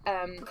are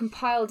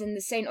compiled in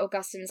the St.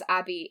 Augustine's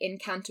Abbey in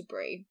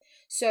Canterbury.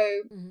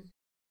 So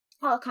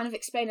I'll kind of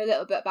explain a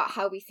little bit about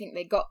how we think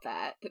they got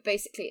there. But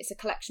basically, it's a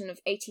collection of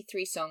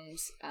 83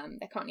 songs.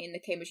 They're currently in the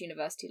Cambridge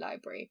University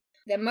Library.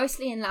 They're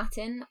mostly in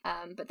Latin,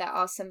 but there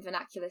are some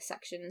vernacular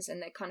sections,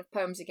 and they're kind of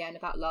poems again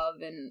about love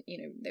and,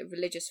 the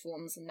religious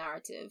forms and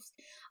narratives.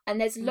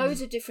 And there's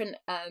loads of different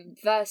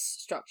verse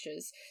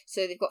structures.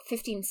 So they've got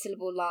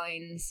 15-syllable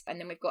lines, and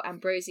then we've got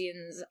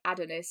Ambrosians,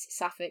 Adonis,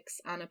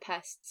 Sapphics,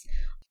 Anapests.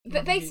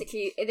 But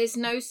basically, there's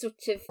no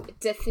sort of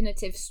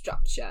definitive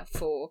structure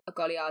for a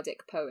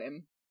Goliardic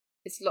poem.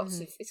 It's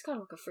it's kind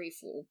of like a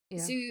free-fall.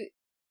 Yeah. So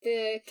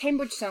the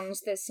Cambridge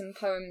songs, there's some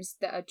poems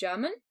that are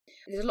German.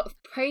 There's a lot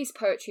of praise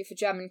poetry for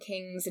German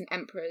kings and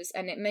emperors,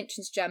 and it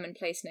mentions German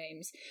place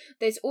names.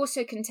 There's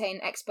also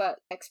contain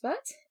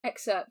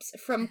excerpts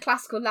from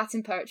classical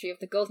Latin poetry of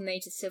the Golden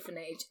Age, the Silver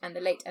Age, and the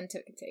late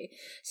Antiquity.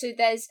 So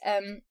there's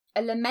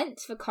a lament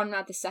for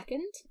Conrad II,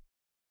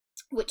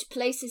 which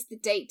places the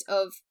date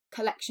of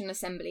collection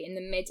assembly in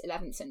the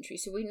mid-11th century.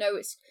 So we know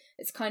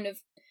it's kind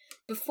of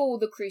before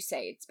the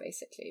Crusades,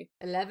 basically.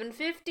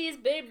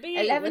 1150s, baby.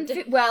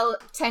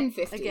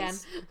 1050s again,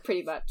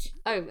 pretty much.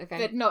 Oh, okay.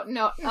 But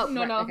no,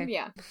 okay.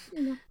 Yeah.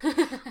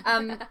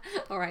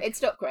 All right.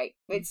 It's not great.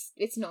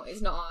 It's not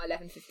our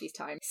 1150s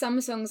time.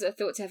 Some songs are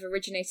thought to have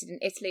originated in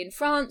Italy and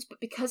France, but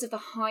because of the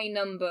high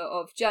number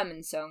of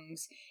German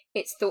songs,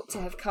 it's thought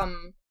to have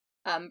come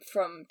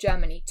from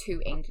Germany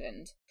to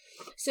England.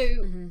 So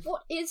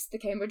what is the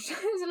Cambridge?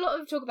 There's a lot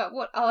of talk about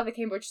what are the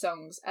Cambridge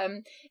songs.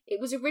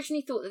 It was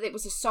originally thought that it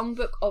was a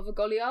songbook of a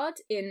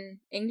Goliard in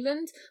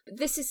England, but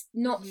this is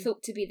not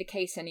thought to be the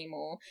case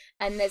anymore.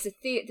 And there's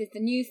the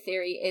new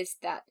theory is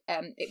that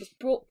it was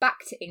brought back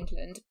to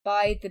England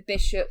by the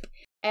Bishop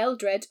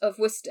Ealdred of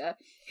Worcester,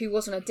 who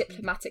was on a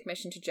diplomatic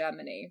mission to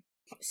Germany.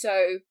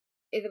 So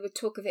there was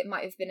talk of it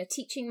might have been a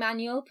teaching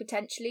manual,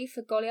 potentially,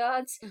 for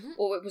Goliards,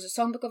 or it was a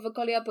songbook of a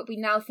Goliard, but we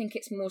now think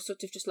it's more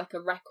sort of just like a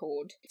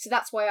record. So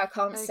that's why I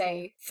can't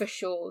say for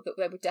sure that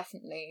there were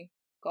definitely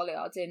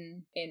Goliards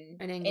in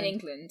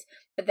England.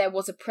 But there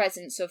was a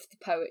presence of the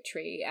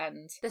poetry,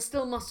 and there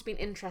still must have been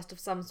interest of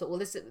some sort. Well,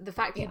 the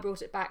fact that you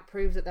brought it back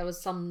proves that there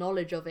was some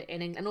knowledge of it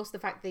in England, and also the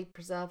fact they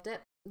preserved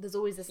it. There's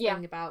always this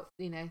thing about,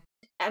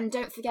 And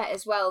don't forget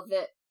as well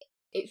that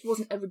it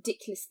wasn't a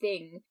ridiculous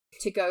thing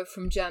to go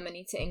from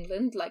Germany to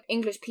England. Like,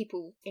 English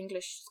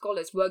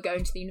scholars were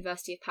going to the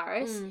University of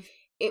Paris.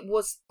 It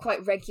was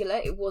quite regular.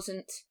 It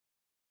wasn't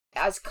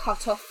as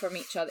cut off from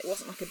each other. It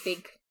wasn't like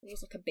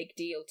a big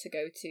deal to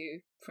go to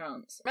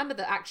France. Remember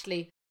that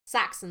actually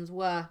Saxons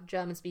were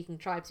German-speaking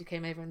tribes who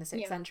came over in the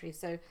 6th century,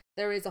 so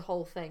there is a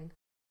whole thing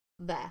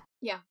there.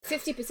 Yeah,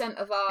 50%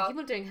 of our... I keep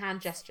on doing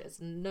hand gestures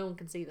and no one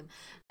can see them.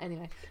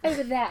 Anyway.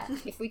 Over there.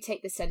 If we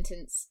take the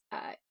sentence...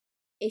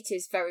 it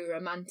is very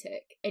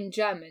romantic. In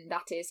German,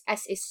 that is,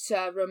 es ist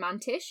sehr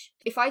romantisch.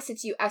 If I said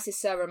to you, es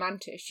ist sehr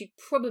romantisch, you'd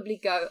probably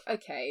go,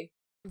 okay.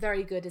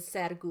 Very good is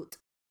sehr gut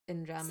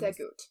in German. Sehr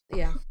gut.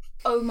 Yeah.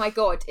 Oh my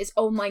god is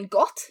oh mein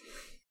Gott.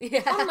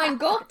 Yeah. Oh mein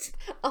Gott.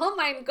 Oh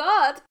mein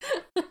Gott.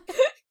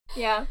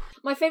 Yeah.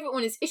 My favourite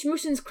one is Ich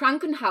muss ins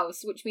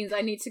Krankenhaus, which means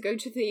I need to go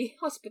to the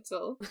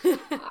hospital.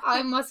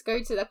 I must go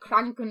to the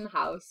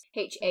Krankenhaus.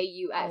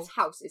 H-A-U-S. Oh.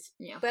 House is,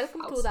 yeah.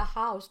 Welcome house.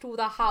 to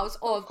the house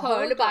of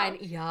Holbein. Holbein.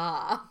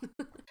 Yeah.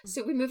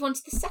 So we move on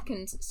to the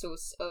second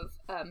source of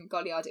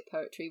Goliardic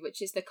poetry,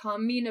 which is the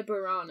Carmina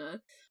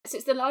Burana. So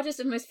it's the largest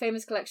and most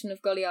famous collection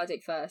of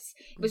Goliardic verse.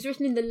 It was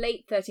written in the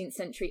late 13th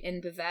century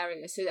in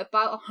Bavaria, so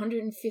about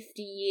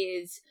 150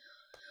 years,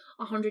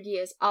 100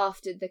 years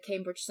after the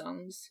Cambridge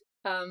songs.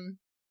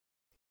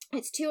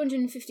 It's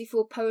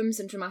 254 poems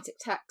and dramatic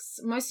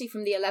texts, mostly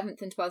from the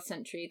 11th and 12th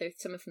century, though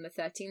some are from the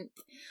 13th.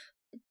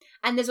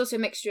 And there's also a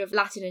mixture of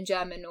Latin and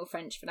German or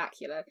French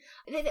vernacular.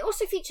 They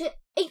also feature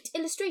 8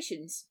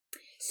 illustrations.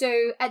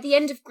 So at the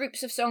end of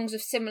groups of songs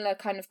of similar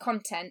kind of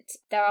content,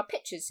 there are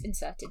pictures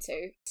inserted.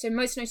 So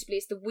most notably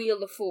is the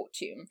Wheel of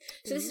Fortune.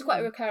 So this is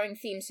quite a recurring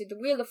theme. So the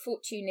Wheel of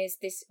Fortune is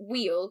this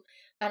wheel,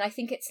 and I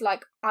think it's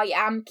like, I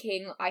am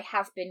king, I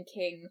have been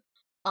king,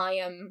 I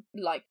am,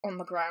 like, on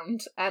the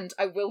ground, and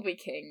I will be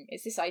king.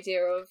 It's this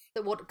idea of...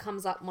 That what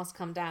comes up must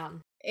come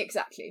down.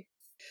 Exactly.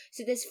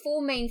 So there's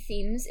 4 main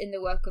themes in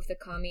the work of the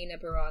Carmina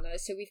Burana.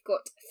 So we've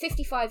got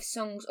 55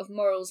 songs of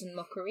morals and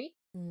mockery,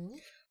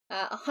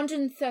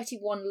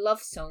 131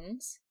 love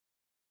songs,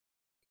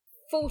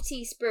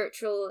 40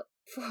 spiritual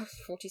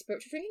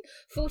drinking,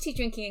 40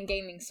 drinking and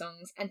gaming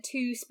songs, and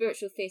 2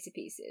 spiritual theatre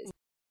pieces.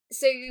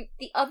 So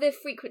the other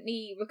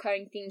frequently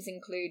recurring themes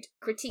include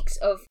critiques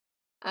of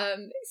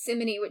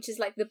simony, which is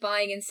like the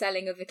buying and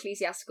selling of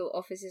ecclesiastical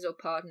offices or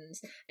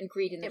pardons, and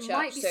greed in the church. It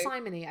might be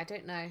simony, I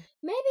don't know.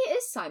 Maybe it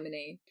is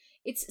simony.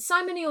 It's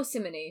simony or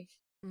simony.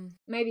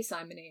 Maybe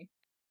simony.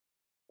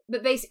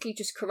 But basically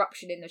just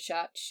corruption in the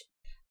church.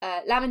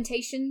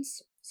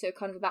 Lamentations, so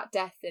kind of about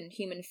death and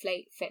human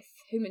fate.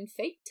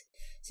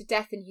 So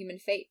death and human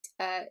fate.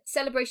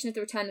 Celebration of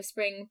the return of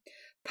spring.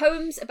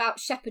 Poems about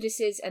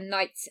shepherdesses and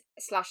knights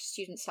 /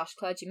 students /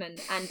 clergymen,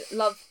 and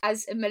love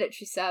as a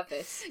military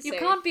service. You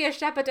can't be a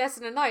shepherdess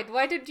and a knight.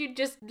 Why don't you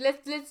just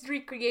let's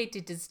recreate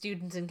it as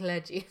students and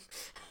clergy?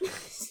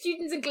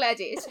 Students and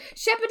clergy.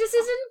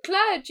 Shepherdesses and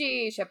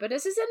clergy.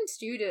 Shepherdesses and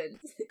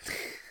students.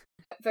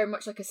 Very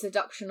much like a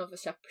seduction of a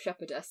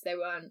shepherdess. They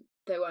weren't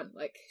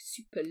like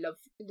super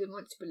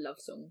love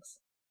songs.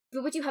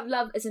 But we do have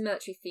love as a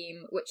military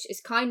theme, which is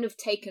kind of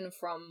taken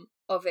from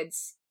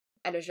Ovid's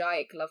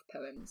elegiac love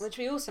poems, which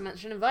we also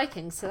mentioned in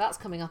Vikings, so that's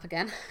coming up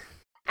again.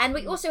 And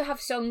we also have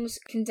songs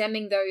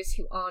condemning those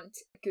who aren't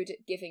good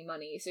at giving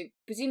money. So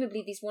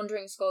presumably these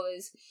wandering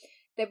scholars,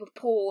 they were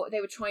poor,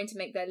 they were trying to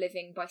make their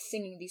living by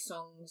singing these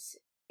songs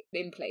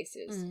in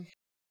places.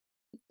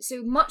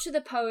 So much of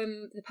the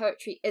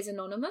poetry is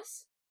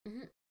anonymous,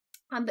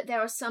 but there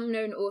are some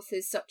known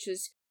authors such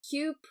as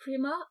Hugh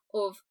Prima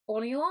of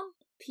Orléans,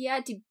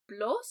 Pierre de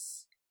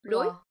Blois,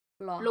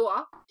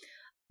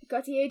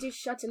 Gautier de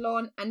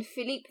Châtillon, and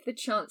Philippe the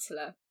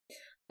Chancellor.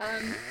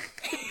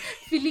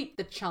 Philippe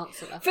the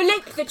Chancellor.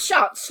 Philippe the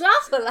Chancellor?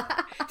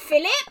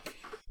 Philippe.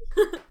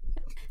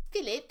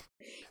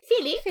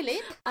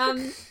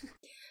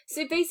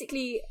 So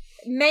basically,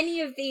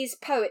 many of these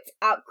poets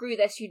outgrew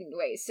their student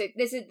ways. So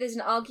there's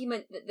an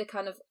argument that the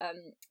kind of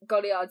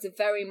Goliards are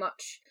very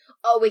much,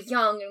 we're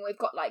young and we've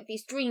got like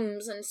these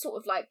dreams and sort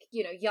of like,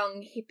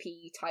 young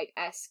hippie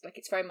type-esque, like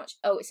it's very much,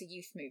 it's a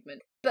youth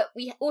movement. But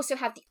we also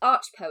have the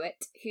arch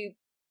poet who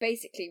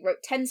basically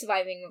wrote 10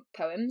 surviving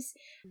poems,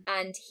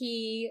 and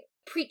he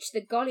preached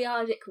the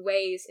Goliardic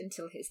ways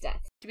until his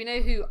death. Do we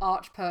know who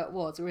arch poet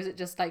was, or is it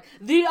just like,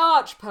 the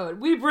arch poet,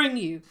 we bring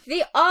you?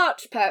 The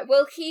arch poet,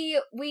 well,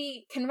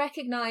 we can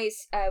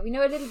recognise, we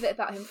know a little bit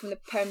about him from the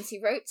poems he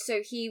wrote.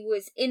 So he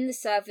was in the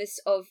service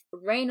of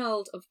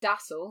Reynold of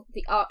Dassel,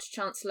 the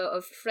Arch-Chancellor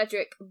of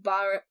Frederick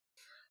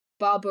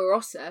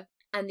Barbarossa,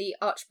 and the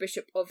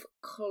Archbishop of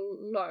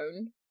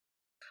Cologne.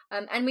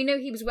 And we know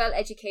he was well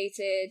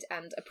educated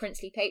and a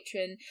princely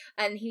patron,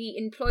 and he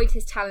employed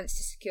his talents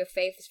to secure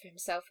favours for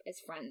himself as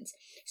friends.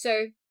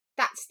 So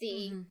that's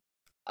the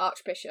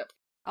archbishop.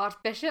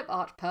 Archbishop,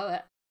 arch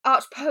poet.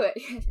 Arch poet,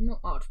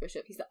 not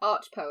archbishop, he's the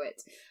arch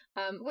poet.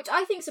 Which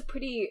I think is a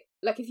pretty,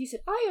 like if you said,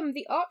 I am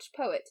the arch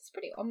poet, it's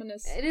pretty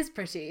ominous. It is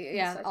pretty,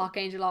 yeah,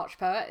 Archangel arch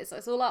poet,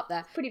 it's all up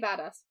there. Pretty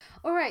badass.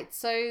 Alright,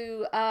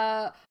 so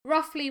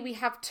roughly we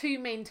have 2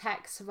 main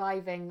texts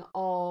surviving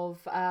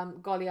of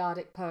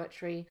Goliardic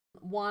poetry.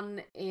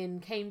 One in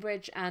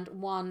Cambridge and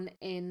one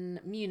in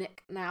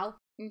Munich now.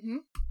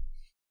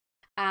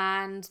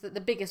 And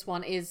the biggest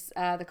one is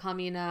the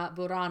Carmina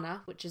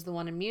Burana, which is the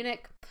one in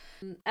Munich.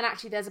 And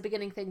actually there's a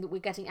beginning thing that we're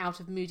getting out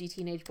of Moody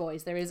Teenage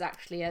Boys. There is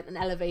actually an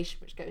elevation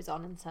which goes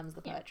on in terms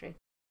of the poetry.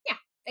 Yeah,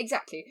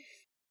 exactly.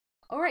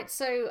 All right,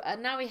 so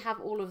now we have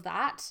all of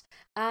that.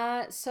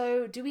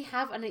 So do we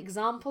have an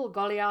example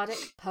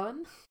Goliardic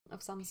poem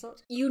of some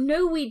sort? You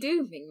know we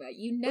do, Mingma.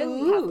 You know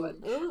we have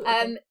one.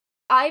 Okay.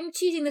 I'm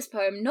choosing this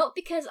poem not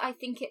because I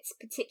think it's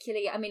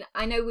particularly... I mean,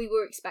 I know we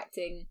were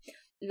expecting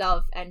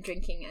love and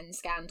drinking and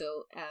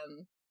scandal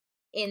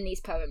in these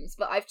poems,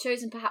 but I've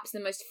chosen perhaps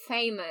the most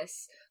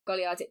famous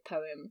Goliardic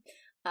poem,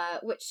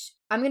 which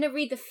I'm going to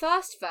read the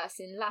first verse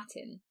in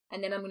Latin,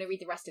 and then I'm going to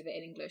read the rest of it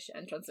in English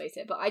and translate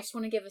it. But I just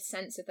want to give a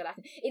sense of the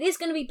Latin. It is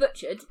going to be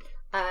butchered,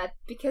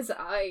 because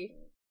I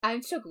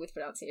struggle with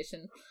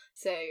pronunciation,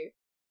 so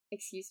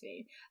excuse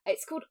me.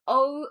 It's called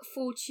O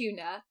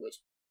Fortuna, which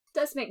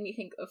does make me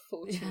think of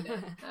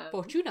Fortuna.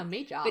 Fortuna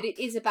Major. But it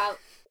is about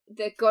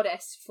the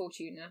goddess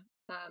Fortuna.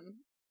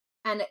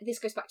 And this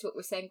goes back to what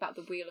we're saying about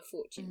the Wheel of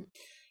Fortune.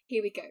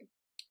 Here we go.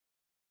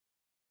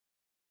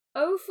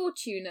 O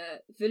Fortuna,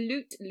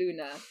 velut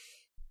luna,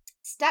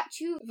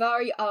 statu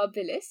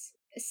variabilis,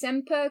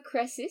 semper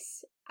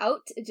crescis,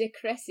 aut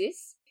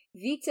decrescis,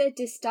 vita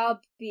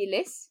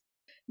destabilis,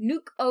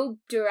 nuc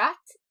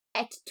obdurat,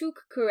 et tuc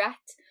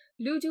curat,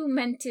 ludu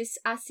mentis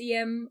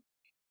asiem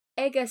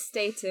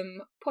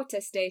egastatum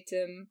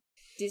potestatum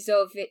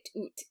dissolvit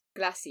ut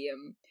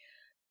glacium.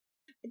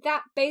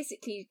 That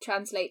basically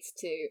translates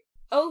to,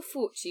 O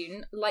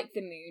fortune, like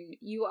the moon,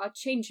 you are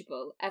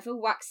changeable, ever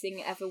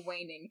waxing, ever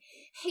waning.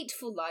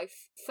 Hateful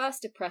life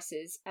first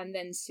oppresses and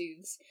then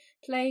soothes,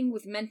 playing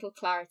with mental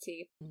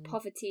clarity,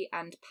 poverty,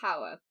 and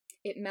power.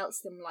 It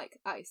melts them like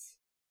ice.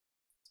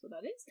 That's what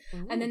that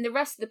is. And then the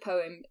rest of the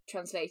poem,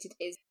 translated,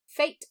 is,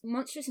 Fate,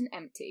 monstrous and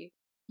empty,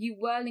 you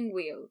whirling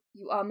wheel,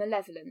 you are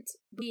malevolent,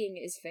 being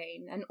is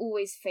vain, and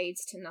always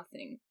fades to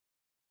nothing.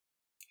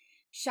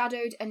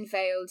 Shadowed and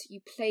veiled, you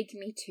plague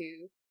me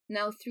too.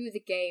 Now through the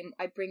game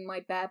I bring my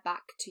bare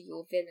back to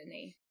your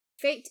villainy.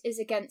 Fate is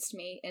against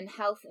me in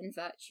health and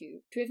virtue,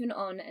 driven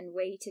on and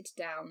weighted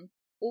down,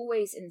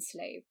 always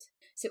enslaved.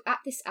 So at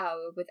this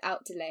hour,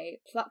 without delay,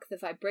 pluck the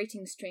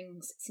vibrating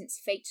strings,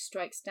 since fate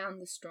strikes down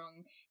the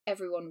strong,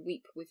 everyone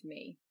weep with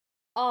me.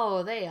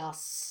 Oh, they are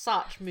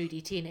such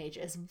moody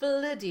teenagers.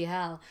 Bloody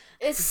hell.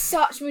 It's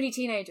such moody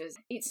teenagers.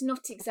 It's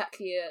not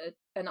exactly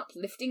an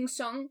uplifting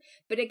song,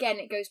 but again,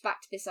 it goes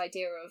back to this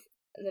idea of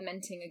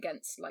lamenting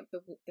against, like,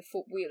 the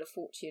Wheel of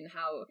Fortune,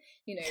 how,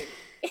 you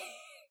know...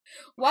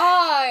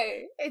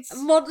 Why? It's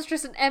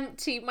monstrous and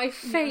empty. My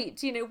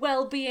fate, you know,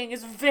 well-being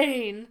is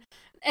vain.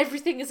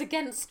 Everything is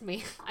against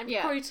me. I'm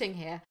quoting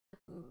here.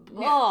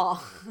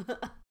 Oh.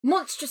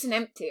 Monstrous and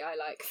empty, I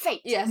like.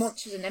 Fate, yes.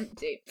 Monstrous and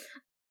empty.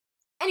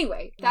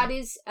 Anyway, that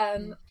is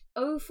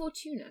O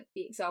Fortuna,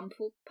 the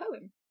example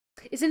poem.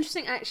 It's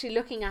interesting actually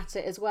looking at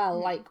it as well.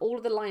 Like, all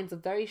of the lines are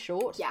very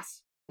short.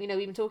 Yes. You know,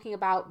 we've been talking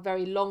about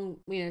very long,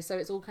 you know, so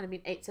it's all kind of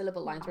been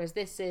 8-syllable lines, whereas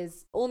this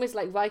is almost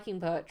like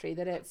Viking poetry,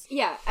 that it's...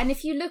 Yeah, and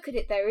if you look at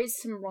it, there is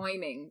some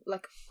rhyming,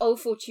 like O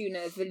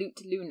Fortuna,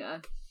 velut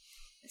luna,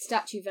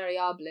 statu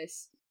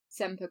variabilis,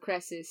 semper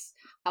crescis,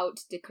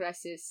 aut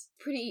decrescis.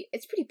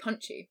 It's pretty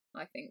punchy,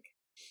 I think.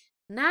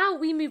 Now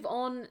we move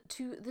on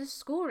to the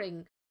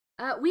scoring.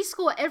 We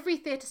score every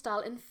theatre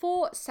style in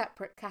 4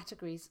 separate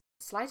categories: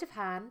 sleight of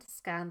hand,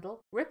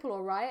 scandal, ripple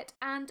or riot,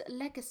 and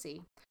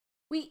legacy.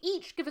 We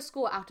each give a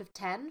score out of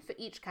 10 for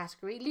each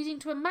category, leading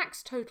to a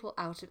max total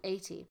out of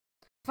 80.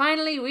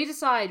 Finally, we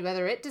decide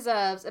whether it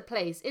deserves a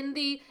place in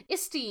the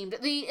esteemed,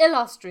 the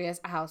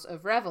illustrious House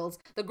of Revels,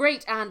 the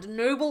great and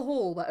noble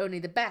hall where only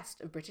the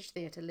best of British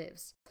theatre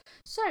lives.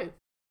 So,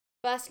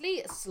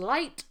 firstly,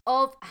 sleight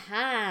of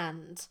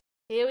hand.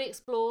 Here we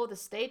explore the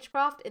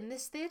stagecraft in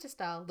this theatre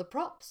style, the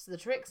props, the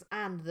tricks,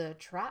 and the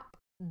trap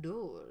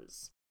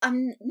doors.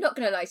 I'm not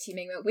going to lie to you,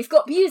 Mingma. We've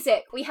got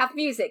music. We have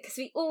music, because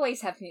we always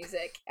have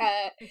music.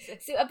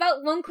 So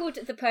about 1/4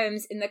 of the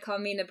poems in the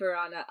Carmina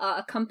Burana are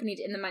accompanied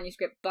in the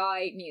manuscript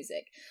by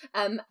music.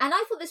 And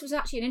I thought this was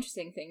actually an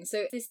interesting thing.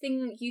 So this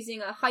thing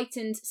using a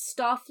heightened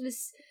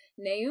staffless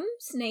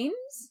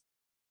names?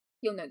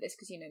 You'll know this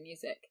because you know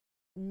music.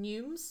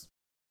 Neumes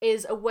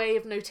is a way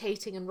of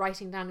notating and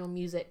writing down your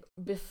music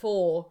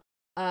before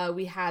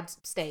we had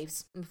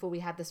staves, before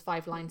we had this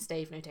 5-line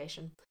stave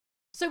notation.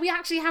 So we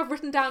actually have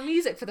written down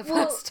music for the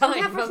first time. We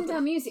have written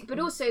down music, but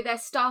also they're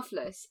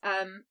staffless.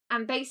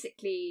 And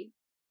basically,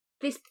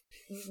 this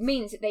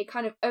means that they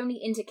kind of only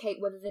indicate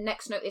whether the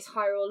next note is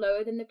higher or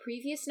lower than the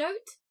previous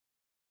note.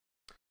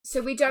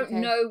 So we don't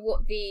know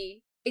what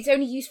it's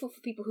only useful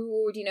for people who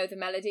already know the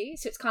melody,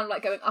 so it's kind of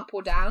like going up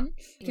or down.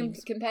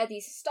 Compare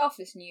these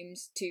staffless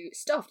neumes to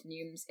staffed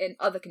neumes in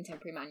other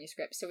contemporary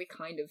manuscripts, so we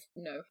kind of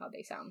know how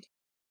they sound.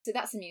 So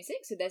that's the music,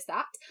 so there's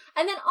that.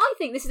 And then I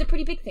think this is a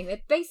pretty big thing.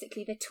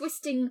 They're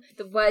twisting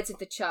the words of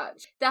the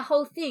church. Their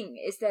whole thing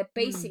is they're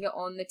basing it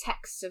on the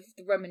texts of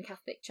the Roman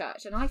Catholic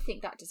Church, and I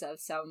think that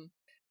deserves some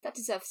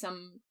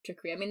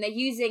trickery. I mean, they're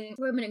using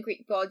Roman and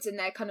Greek gods, and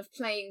they're kind of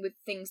playing with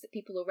things that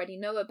people already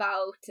know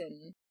about,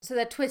 and... So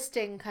they're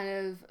twisting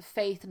kind of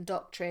faith and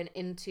doctrine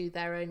into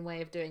their own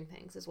way of doing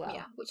things as well.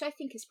 Yeah, which I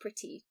think is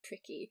pretty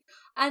tricky.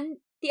 And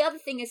the other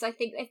thing is I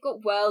think they've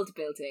got world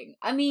building.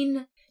 I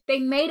mean, they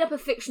made up a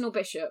fictional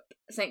bishop,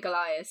 St.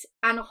 Goliath,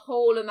 and a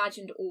whole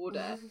imagined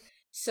order.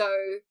 So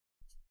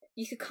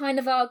you could kind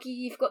of argue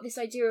you've got this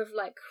idea of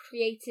like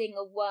creating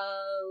a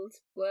world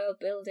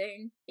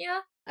building. Yeah,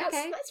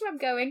 that's where I'm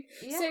going.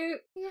 Yeah. So,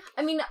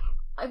 I mean,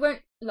 I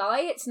won't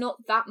lie, it's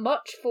not that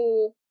much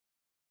for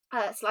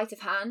sleight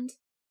of hand.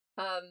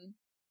 I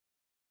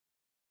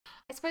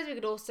suppose we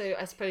could also,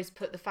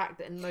 put the fact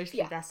that in most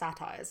of their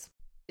satires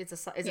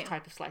is a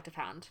type of sleight of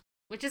hand,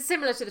 which is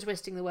similar to the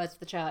twisting the words of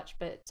the church,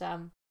 but I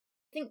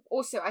think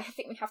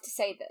we have to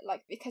say that,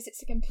 like, because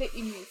it's a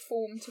completely new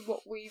form to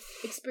what we've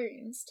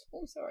experienced.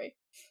 Oh, sorry.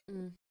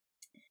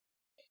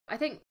 I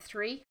think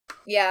 3.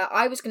 Yeah,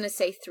 I was going to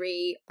say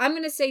 3. I'm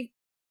going to say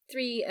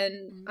 3,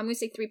 and I'm going to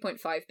say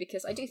 3.5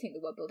 because I do think the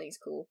world building is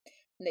cool,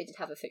 and they did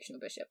have a fictional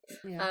bishop.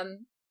 Yeah.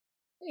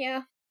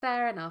 Yeah.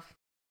 Fair enough.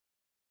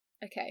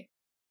 Okay.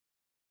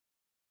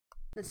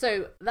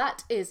 So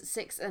that is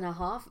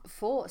 6.5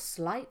 for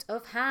sleight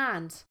of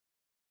hand.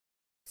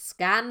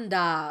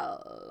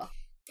 Scandal.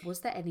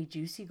 Was there any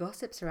juicy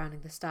gossip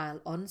surrounding the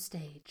style on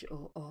stage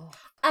or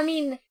off? I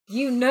mean,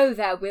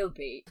 there will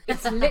be.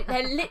 It's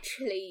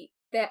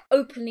they're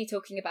openly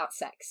talking about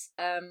sex,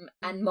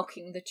 and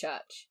mocking the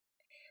church.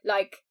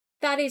 Like,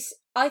 that is,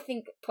 I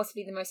think,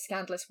 possibly the most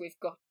scandalous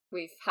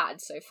we've had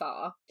so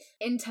far,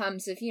 in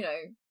terms of,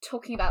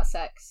 talking about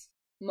sex,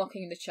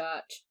 mocking the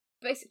church.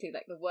 Basically,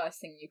 like, the worst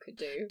thing you could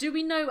do. Do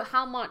we know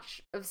how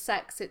much of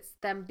sex it's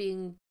them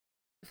being,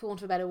 for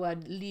want of a better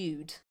word,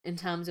 lewd, in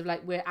terms of,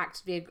 like, we're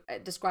actively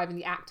describing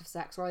the act of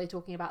sex, or are they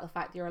talking about the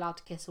fact that you're allowed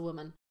to kiss a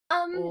woman?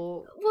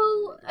 Well,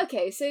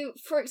 okay, so,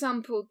 for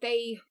example,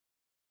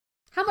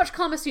 How much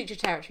Kama Sutra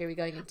territory are we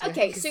going into?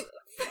 Okay, so...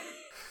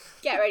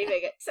 Get ready,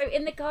 Vega. So,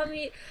 in the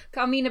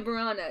Carmina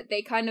Burana,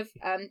 they kind of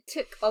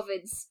took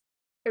Ovid's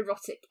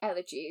erotic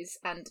elegies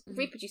and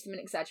reproduced them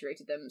and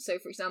exaggerated them. So,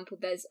 for example,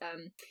 there's...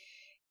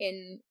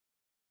 in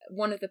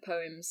one of the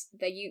poems,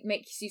 they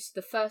make use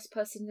of the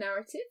first-person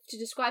narrative to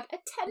describe a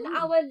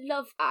 10-hour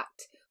love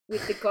act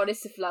with the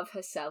goddess of love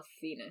herself,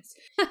 Venus.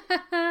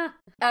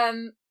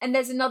 And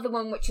there's another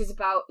one which is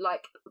about,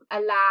 like, a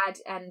lad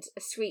and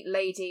a sweet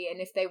lady,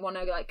 and if they want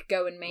to, like,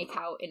 go and make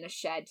out in a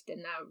shed,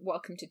 then they're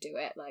welcome to do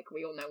it. Like,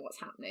 we all know what's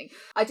happening.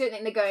 I don't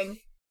think they're going...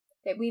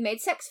 We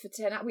made sex for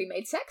 10 hours. We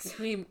made sex.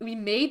 We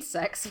made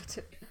sex.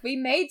 We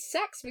made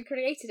sex. We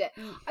created it.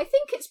 I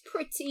think it's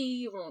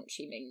pretty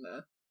raunchy,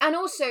 Mingma. And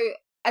also,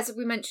 as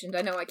we mentioned,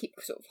 I know I keep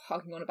sort of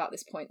harping on about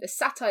this point, the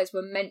satires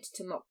were meant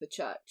to mock the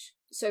church.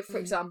 So, for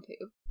example,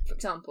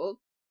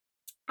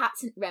 at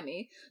St.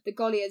 Remy, the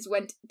Gauliers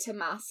went to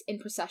mass in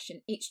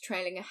procession, each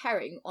trailing a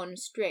herring on a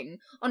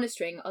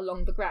string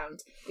along the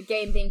ground. The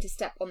game being to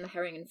step on the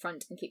herring in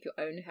front and keep your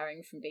own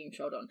herring from being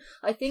trod on.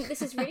 I think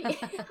this is really,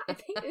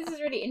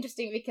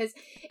 interesting because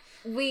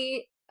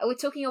we're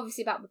talking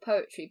obviously about the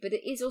poetry, but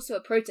it is also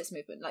a protest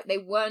movement. Like, they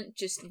weren't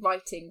just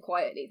writing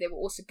quietly; they were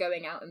also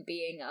going out and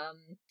being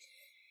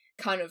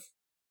kind of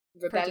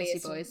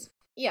rebellious boys.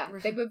 Yeah,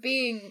 they were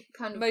being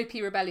kind of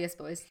mopey rebellious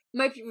boys.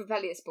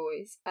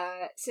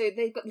 So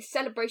they've got the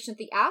celebration of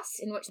the ass,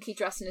 in which he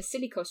dressed in a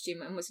silly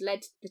costume and was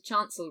led to the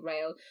chancel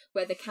rail,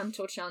 where the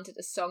cantor chanted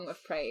a song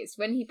of praise.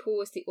 When he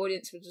paused, the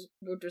audience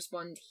would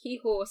respond,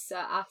 "Hee-haw, sir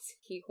ass,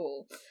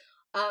 hee-haw."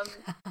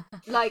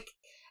 Like,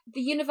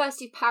 the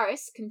University of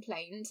Paris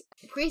complained,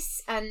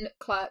 priests and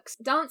clerks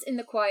dance in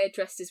the choir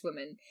dressed as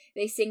women.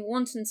 They sing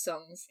wanton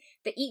songs.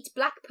 They eat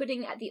black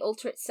pudding at the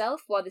altar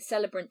itself while the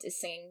celebrant is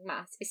saying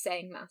mass.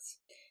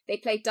 They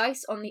play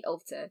dice on the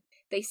altar.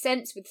 They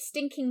cense with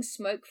stinking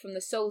smoke from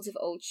the soles of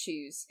old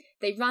shoes.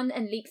 They run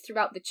and leap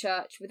throughout the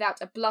church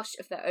without a blush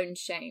of their own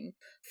shame.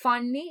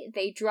 Finally,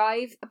 they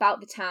drive about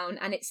the town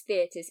and its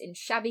theatres in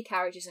shabby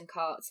carriages and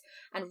carts,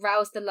 and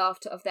rouse the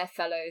laughter of their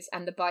fellows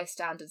and the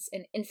bystanders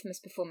in infamous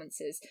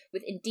performances,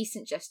 with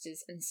indecent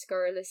gestures and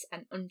scurrilous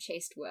and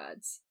unchaste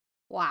words.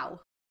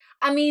 Wow.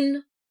 I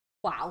mean...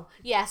 Wow.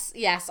 Yes,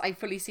 I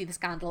fully see the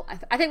scandal.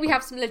 I think we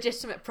have some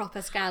legitimate,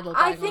 proper scandal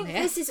going on here. I think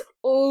this is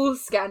all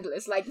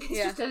scandalous. Like, it's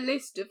just a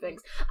list of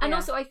things. And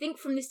also, I think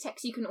from this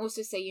text, you can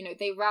also say,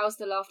 they roused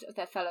the laughter of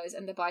their fellows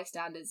and the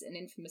bystanders in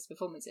infamous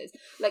performances.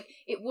 Like,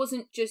 it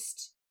wasn't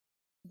just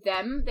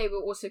them. They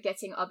were also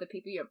getting other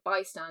people,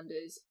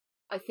 bystanders.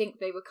 I think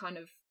they were kind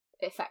of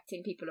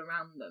affecting people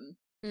around them.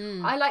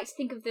 I like to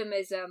think of them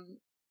as,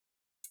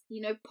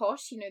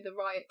 Posh, the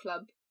Riot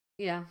Club.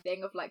 Yeah.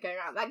 Thing of, like, going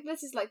around. Like,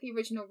 this is, like, the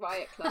original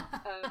Riot Club.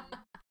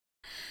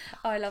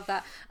 Oh, I love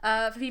that.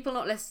 For people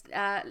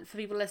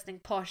listening,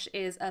 Posh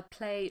is a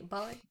play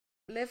by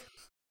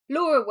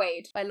Laura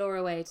Wade. By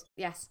Laura Wade,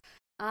 yes.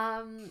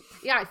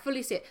 I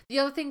fully see it. The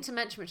other thing to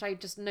mention, which I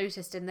just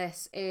noticed in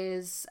this,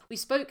 is we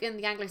spoke in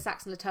the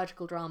Anglo-Saxon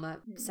liturgical drama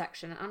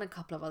section, and a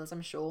couple of others,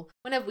 I'm sure,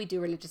 whenever we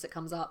do religious it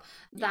comes up,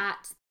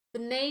 that the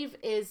nave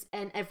is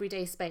an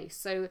everyday space.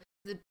 So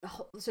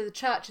the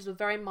churches were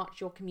very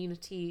much your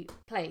community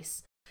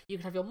place. You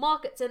could have your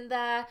markets in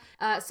there.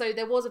 So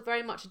there was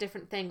very much a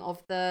different thing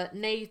of the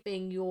nave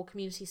being your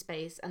community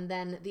space, and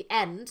then the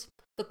end,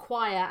 the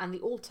choir and the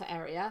altar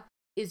area,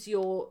 is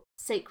your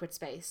sacred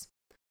space.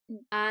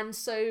 And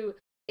so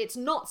it's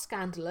not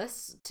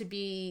scandalous to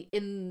be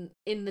in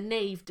the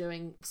nave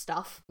doing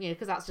stuff,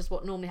 because that's just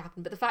what normally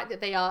happened. But the fact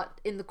that they are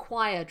in the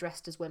choir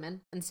dressed as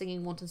women and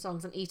singing wanton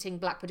songs and eating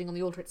black pudding on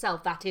the altar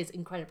itself, that is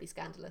incredibly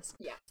scandalous.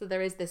 Yeah. So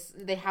there is this,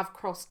 they have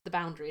crossed the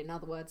boundary, in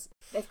other words.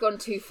 They've gone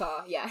too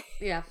far, yeah.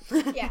 Yeah.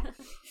 Yeah.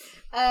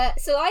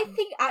 So I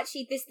think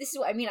actually this is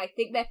what I mean. I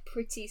think they're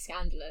pretty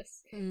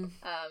scandalous.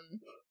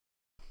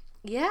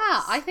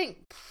 Yeah, I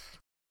think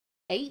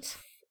 8.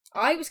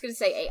 I was going to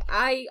say 8.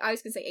 I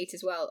was going to say 8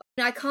 as well.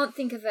 I can't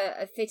think of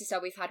a theatre style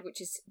we've had which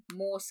is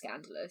more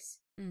scandalous.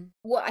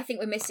 What I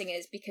think we're missing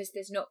is because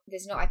there's not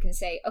I can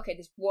say, okay,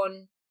 there's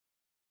one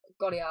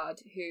Goliard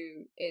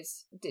who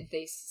did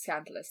these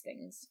scandalous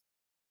things.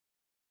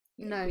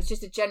 No. It's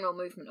just a general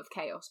movement of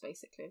chaos,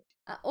 basically.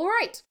 All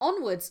right,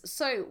 onwards.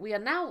 So we are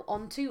now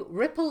on to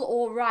Ripple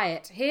or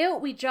Riot. Here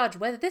we judge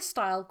whether this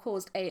style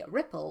caused a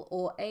ripple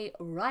or a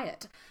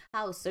riot.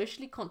 How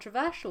socially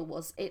controversial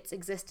was its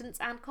existence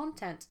and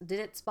content? Did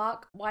it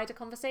spark wider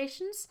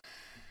conversations?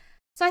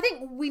 So I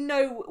think we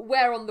know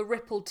where on the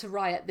ripple to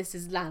riot this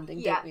is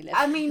landing, don't we, Liv?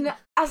 I mean,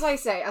 as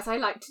I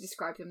like to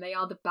describe them, they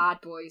are the bad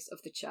boys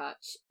of the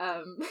church.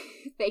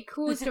 They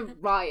caused a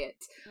riot.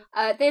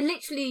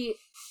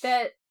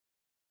 They're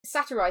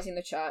satirising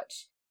the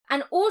church.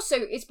 And also,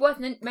 it's worth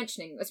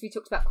mentioning, as we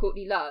talked about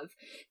Courtney Love,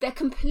 they're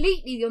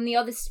completely on the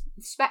other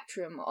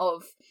spectrum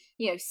of,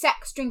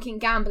 sex, drinking,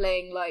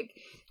 gambling. Like,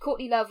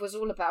 Courtney Love was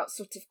all about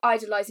sort of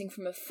idolising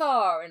from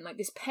afar and, like,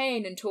 this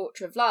pain and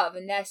torture of love.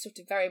 And they're sort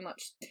of very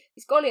much,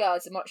 these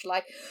Goliards are much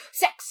like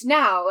sex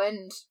now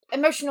and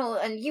emotional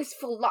and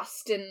youthful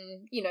lust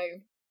and,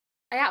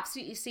 I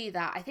absolutely see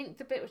that. I think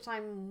the bit which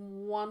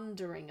I'm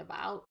wondering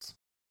about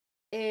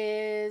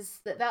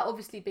is that they're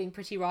obviously being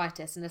pretty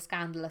riotous in a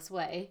scandalous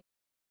way.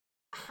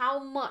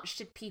 How much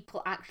did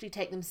people actually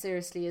take them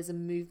seriously as a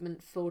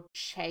movement for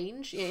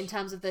change in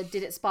terms of did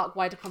it spark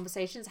wider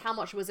conversations? How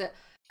much was it,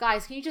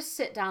 guys, can you just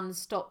sit down and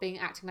stop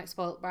acting like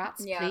spoiled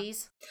brats,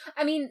 please?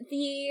 I mean,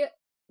 the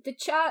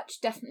church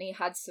definitely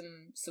had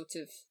some sort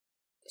of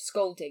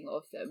scolding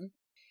of them,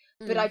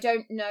 but I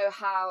don't know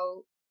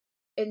how,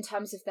 in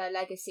terms of their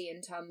legacy,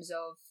 in terms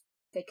of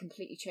they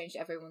completely changed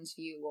everyone's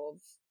view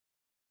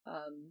of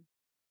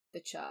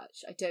the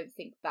church. I don't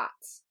think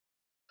that's...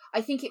 I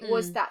think it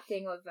was that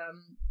thing of,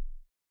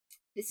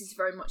 this is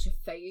very much a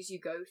phase you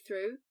go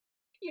through.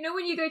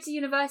 When you go to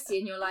university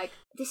and you're like,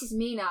 this is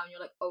me now, and you're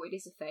like, oh, it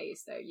is a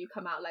phase, though. You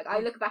come out, like, I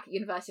look back at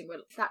university and go,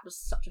 that was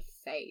such a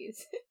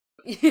phase.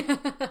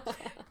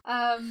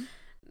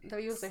 Though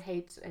you also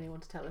hate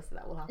anyone to tell us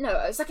that will happen. No,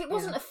 it's like, it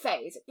wasn't a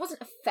phase. It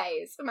wasn't a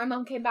phase. And my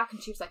mum came back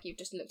and she was like, you've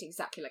just looked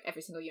exactly like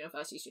every single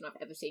university student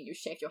I've ever seen. You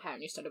shaved your hair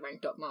and you started wearing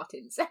Doc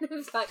Martens. And it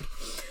was like,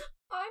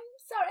 I'm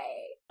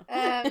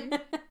sorry.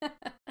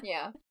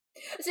 Yeah.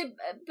 So,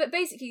 but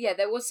basically,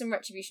 there was some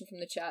retribution from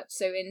the church.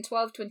 So in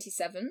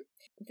 1227,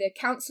 the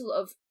Council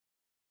of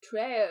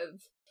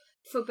Trèves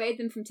forbade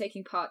them from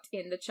taking part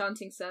in the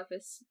chanting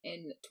service.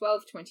 In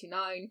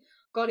 1229,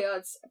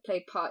 Goliards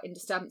played part in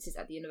disturbances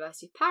at the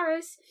University of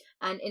Paris.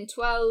 And in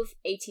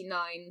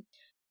 1289,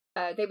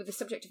 they were the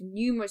subject of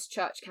numerous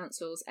church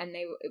councils, and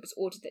it was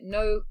ordered that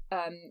no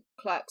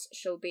clerks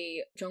shall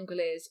be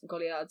jongleurs,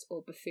 Goliards,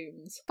 or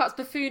buffoons. Perhaps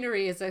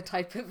buffoonery is a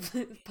type of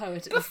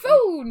poet.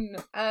 Buffoon!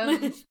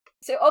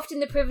 So often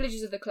the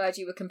privileges of the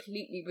clergy were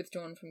completely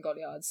withdrawn from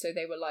Goliards, so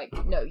they were like,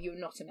 no, you're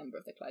not a member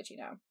of the clergy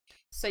now.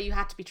 So you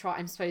had to be tried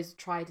in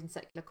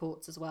secular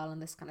courts as well, and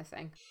this kind of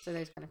thing. So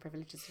those kind of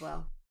privileges as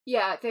well.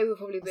 Yeah, they were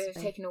probably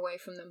taken away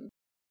from them.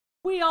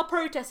 We are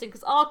protesting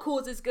because our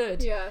cause is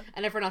good. Yeah.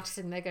 And everyone else is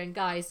sitting there going,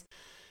 guys.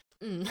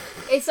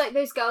 It's like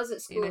those girls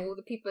at school,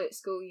 the people at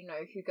school,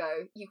 who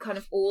go, you kind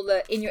of all,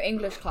 in your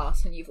English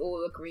class, and you've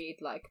all agreed,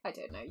 like, I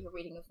don't know, you're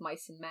reading of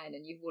Mice and Men,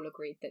 and you've all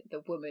agreed that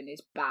the woman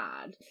is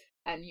bad.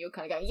 And you're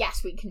kind of going,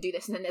 yes, we can do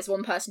this. And then there's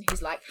one person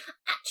who's like,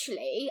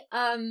 actually,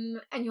 and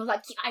you're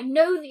like, I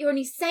know that you're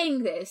only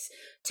saying this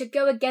to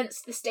go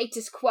against the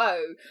status quo,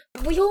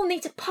 but we all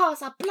need to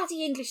pass our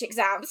bloody English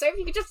exam. So if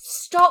you could just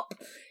stop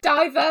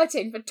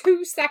diverting for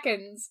 2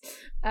 seconds.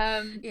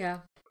 Yeah.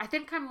 I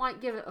think I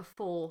might give it a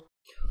 4.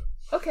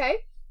 Okay.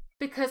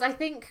 Because I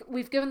think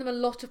we've given them a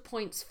lot of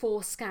points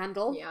for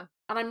scandal. Yeah.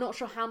 And I'm not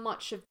sure how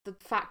much of the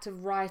fact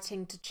of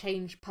rioting to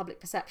change public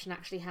perception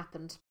actually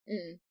happened.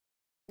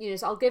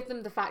 So I'll give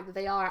them the fact that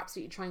they are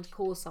absolutely trying to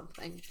cause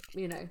something,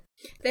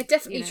 They're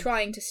definitely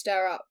trying to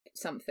stir up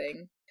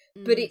something.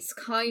 But it's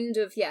kind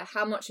of,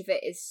 how much of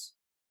it is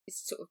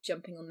sort of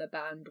jumping on the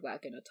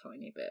bandwagon a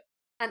tiny bit.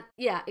 And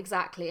yeah,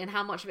 exactly. And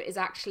how much of it is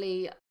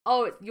actually,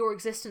 your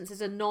existence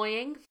is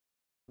annoying,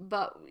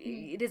 but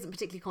it isn't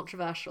particularly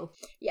controversial.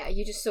 Yeah,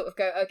 you just sort of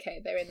go,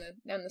 okay, they're in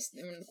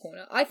the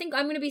corner. I think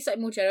I'm going to be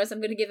slightly more generous. I'm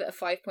going to give it a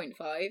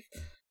 5.5.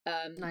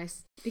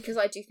 Nice. Because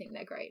I do think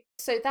they're great.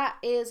 So that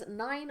is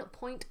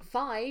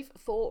 9.5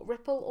 for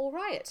Ripple or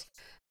Riot.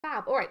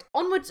 Fab. All right,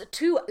 onwards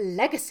to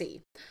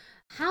Legacy.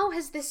 How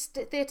has this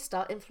theatre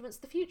style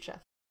influenced the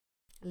future?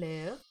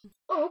 Liv?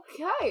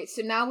 Okay,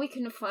 so now we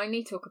can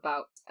finally talk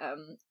about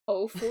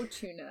O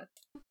Fortuna.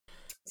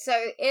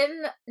 So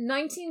in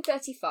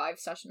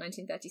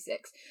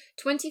 1935/1936,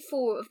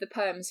 24 of the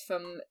poems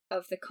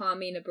of the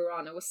Carmina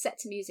Burana were set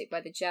to music by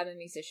the German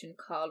musician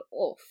Karl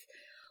Orff.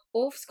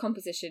 Orff's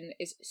composition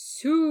is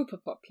super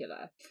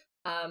popular,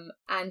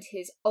 and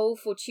his O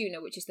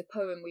Fortuna, which is the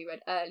poem we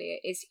read earlier,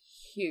 is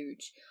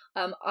huge.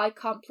 I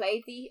can't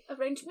play the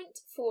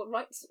arrangement for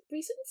rights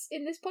reasons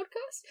in this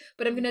podcast,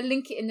 but I'm going to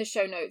link it in the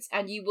show notes,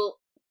 and you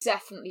will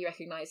definitely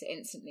recognize it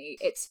instantly.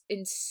 It's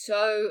in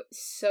so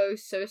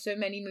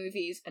many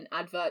movies and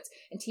adverts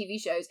and TV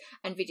shows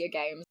and video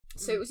games.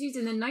 So it was used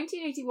in the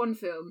 1981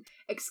 film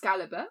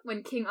Excalibur,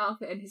 when King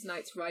Arthur and his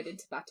knights ride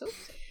into battle,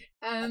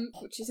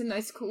 which is a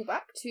nice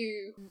callback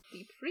to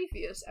the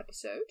previous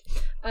episode.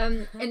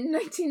 In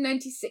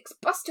 1996,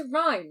 Busta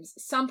Rhymes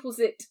samples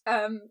it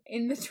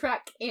in the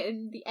track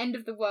in The End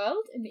of the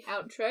World, in the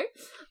outro.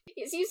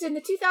 It's used in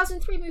the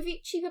 2003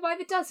 movie Cheaper by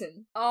the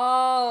Dozen.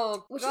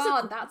 Oh,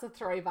 God, that's a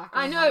throwback.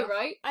 I know,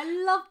 right? I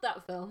love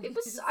that film. It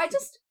was.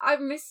 I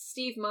miss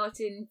Steve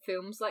Martin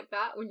films like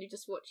that when you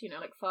just watch,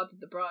 like Father of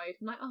the Bride.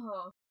 I'm like,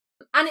 oh.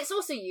 And it's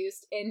also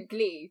used in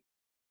Glee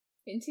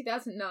in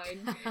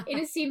 2009 in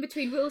a scene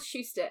between Will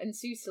Schuester and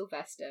Sue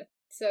Sylvester.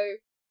 So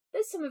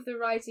there's some of the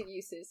writing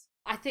uses.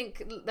 I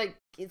think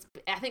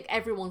I think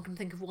everyone can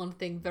think of one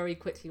thing very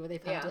quickly where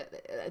they've had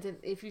it.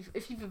 If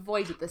you've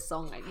avoided this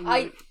song,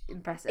 really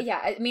impressive. Yeah,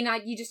 I mean,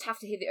 you just have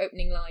to hear the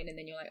opening line and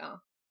then you're like,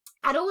 oh.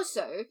 And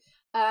also,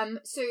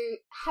 so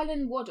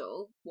Helen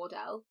Waddell,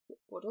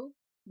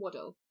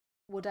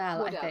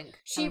 I think.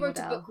 She wrote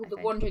a book called The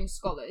Wandering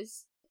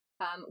Scholars,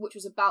 which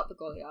was about the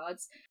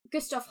Goliards.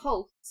 Gustav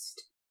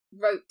Holst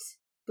wrote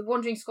The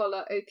Wandering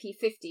Scholar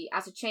OP50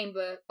 as a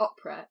chamber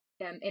opera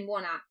in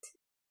one act,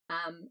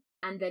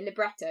 and the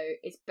libretto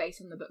is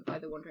based on the book by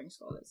The Wandering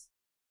Scholars.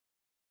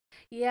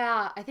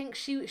 Yeah, I think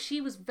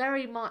she was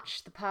very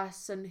much the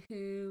person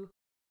who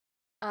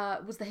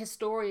was the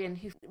historian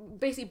who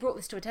basically brought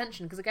this to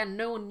attention, because again,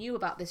 no one knew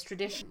about this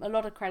tradition. A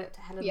lot of credit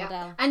to Helen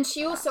Waddell. And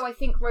she also, I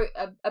think, wrote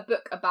a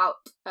book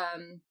about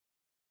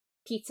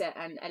Peter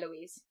and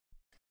Eloise.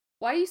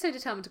 Why are you so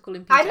determined to call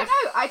him Peter? I don't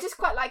know. I just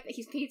quite like that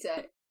he's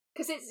Peter,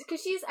 because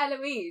she's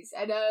Eloise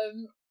and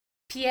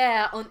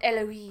Pierre on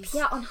Eloise.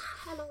 Pierre on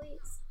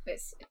Eloise.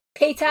 It's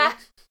Peter. Yeah.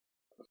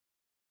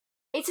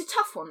 It's a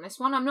tough one, this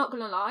one. I'm not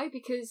gonna lie,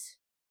 because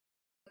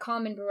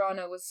Carmen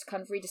Burana was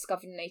kind of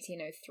rediscovered in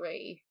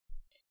 1803.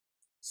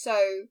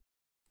 So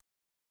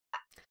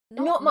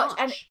not much,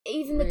 and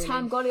even the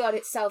term Goliard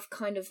itself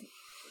kind of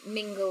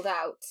mingled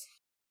out.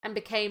 And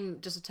became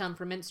just a term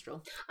for a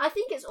minstrel. I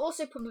think it's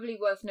also probably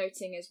worth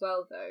noting as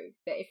well, though,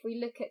 that if we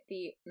look at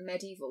the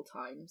medieval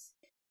times,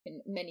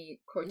 in many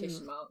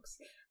quotation marks,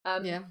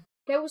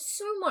 there was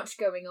so much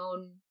going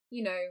on,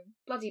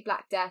 bloody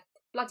Black Death,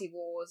 bloody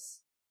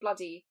wars,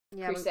 bloody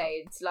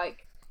crusades,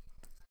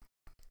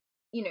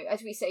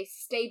 as we say,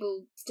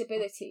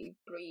 stability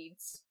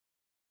breeds.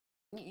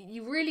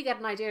 You really get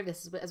an idea of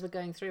this as we're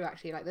going through,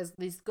 actually. Like, there's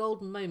these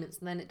golden moments,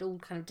 and then it all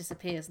kind of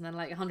disappears, and then,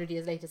 100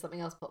 years later,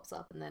 something else pops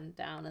up, and then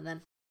down, and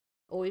then...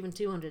 Or even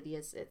 200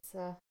 years, it's...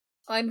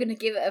 I'm going to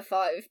give it a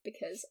 5,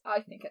 because I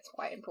think it's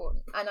quite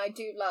important, and I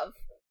do love...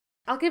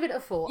 I'll give it a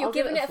 4. You're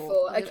giving it a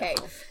 4? Okay.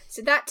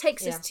 So that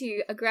takes us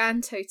to a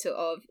grand total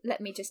of...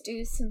 Let me just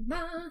do some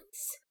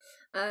maths.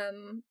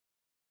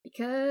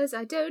 Because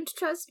I don't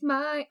trust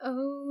my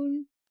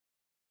own...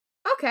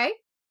 Okay.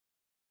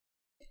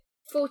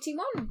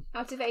 41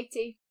 out of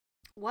 80.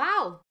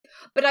 Wow.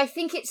 But I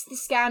think it's the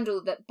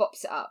scandal that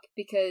bops it up,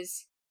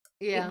 because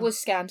it was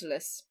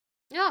scandalous.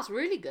 Yeah, that's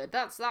really good.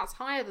 That's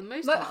higher than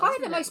most. Higher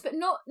than most, but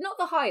not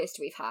the highest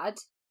we've had.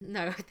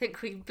 No, I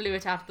think we blew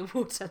it out of the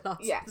water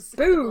last. Yeah.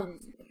 Boom.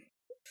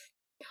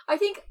 I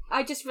think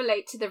I just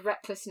relate to the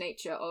reckless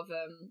nature of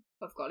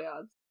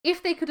Goliath.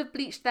 If they could have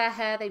bleached their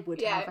hair, they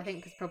would have. I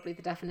think is probably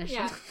the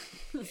definition.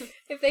 Yeah.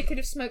 If they could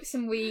have smoked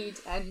some weed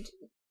and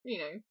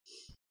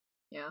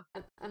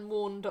and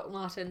worn Doc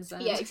Martens.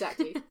 Yeah,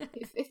 exactly.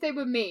 if they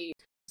were me.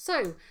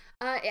 So,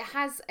 it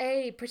has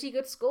a pretty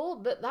good score,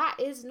 but that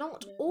is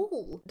not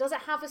all. Does it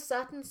have a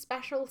certain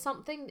special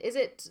something? Is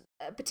it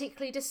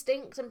particularly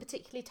distinct and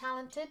particularly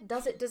talented?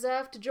 Does it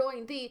deserve to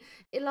join the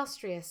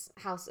illustrious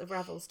House of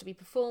Revels to be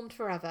performed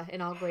forever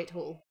in our great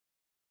hall?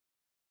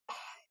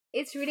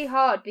 It's really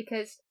hard,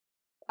 because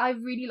I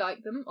really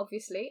like them,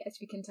 obviously, as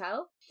we can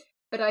tell,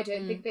 but I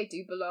don't think they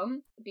do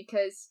belong,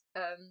 because...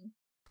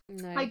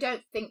 No. I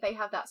don't think they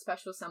have that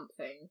special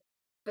something.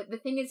 But the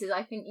thing is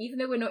I think even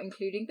though we're not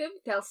including them,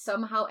 they'll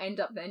somehow end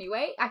up there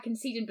anyway. I can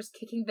see them just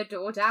kicking the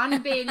door down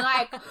and being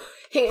like,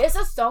 here's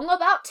a song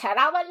about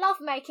 10-hour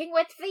lovemaking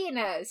with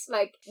Venus.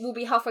 We'll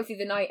be halfway through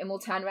the night and we'll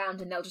turn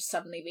around and they'll just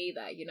suddenly be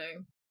there,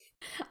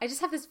 I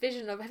just have this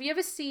vision of, have you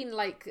ever seen,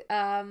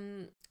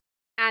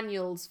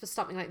 annuals for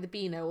something like the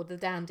Beano or the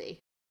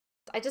Dandy?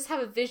 I just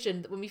have a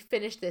vision that when we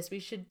finish this, we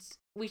should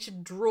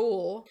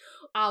draw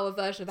our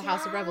version of the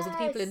House of Revels with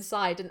the people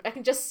inside, and I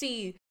can just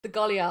see the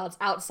Goliards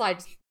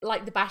outside,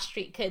 like the Bash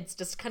Street Kids,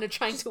 just kind of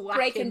trying to whack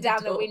breaking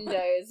down the door.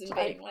 windows and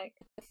being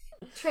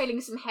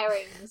trailing some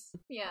herrings,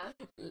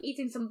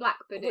 eating some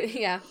blackbird,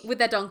 with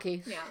their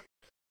donkey. Yeah,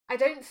 I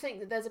don't think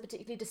that there's a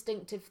particularly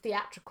distinctive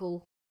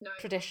theatrical No,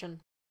 tradition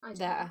I don't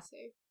there.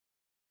 think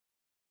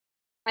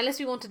Unless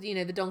we wanted,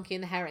 the donkey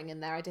and the herring in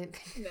there, I don't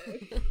think. No.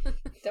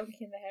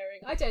 Donkey and the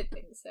herring. I don't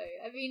think so.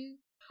 I mean,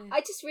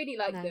 I just really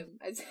like them,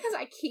 as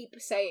I keep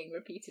saying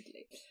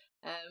repeatedly.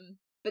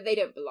 But they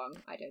don't belong,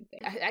 I don't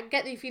think. I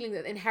get the feeling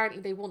that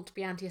inherently they want to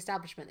be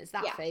anti-establishment. It's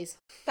that phase.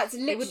 That's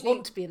literally... They would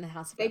want to be in the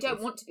House of They Rebels.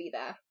 don't want to be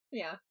there.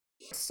 Yeah.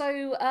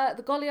 So,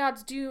 the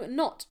Goliards do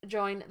not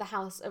join the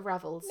House of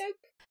Revels. Nope.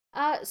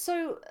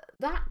 So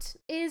that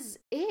is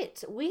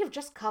it. We have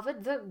just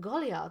covered the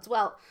Goliards.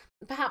 Well,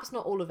 perhaps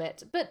not all of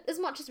it, but as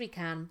much as we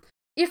can.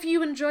 If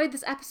you enjoyed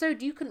this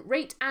episode, you can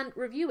rate and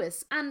review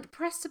us and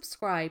press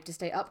subscribe to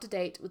stay up to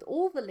date with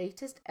all the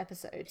latest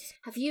episodes.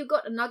 Have you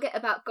got a nugget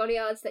about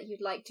Goliards that you'd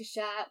like to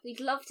share?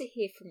 We'd love to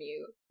hear from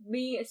you.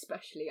 Me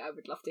especially, I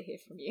would love to hear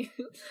from you.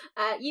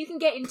 You can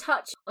get in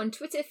touch on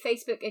Twitter,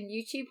 Facebook and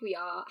YouTube. We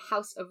are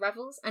House of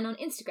Revels, and on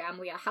Instagram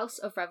we are House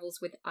of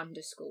Revels with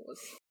underscores.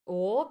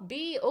 Or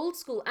be old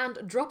school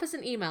and drop us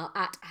an email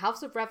at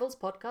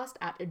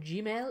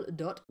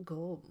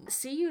houseofrevelspodcast@gmail.com.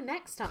 See you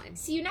next time.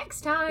 See you next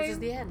time. This is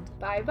the end.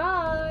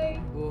 Bye-bye.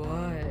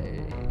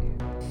 Bye.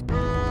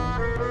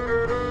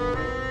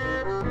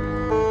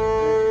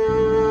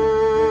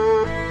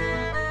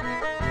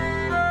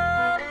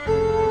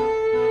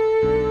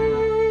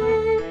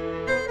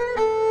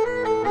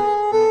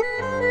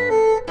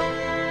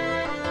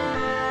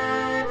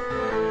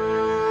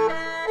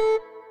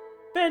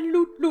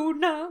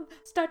 Luna,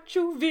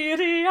 Statue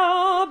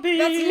Viriabilis.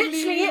 That's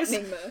literally it,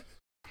 Nigma.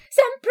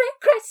 Sempre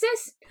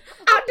cresces,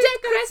 ante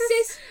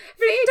cresces,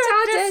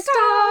 vita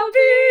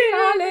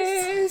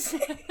stabialis.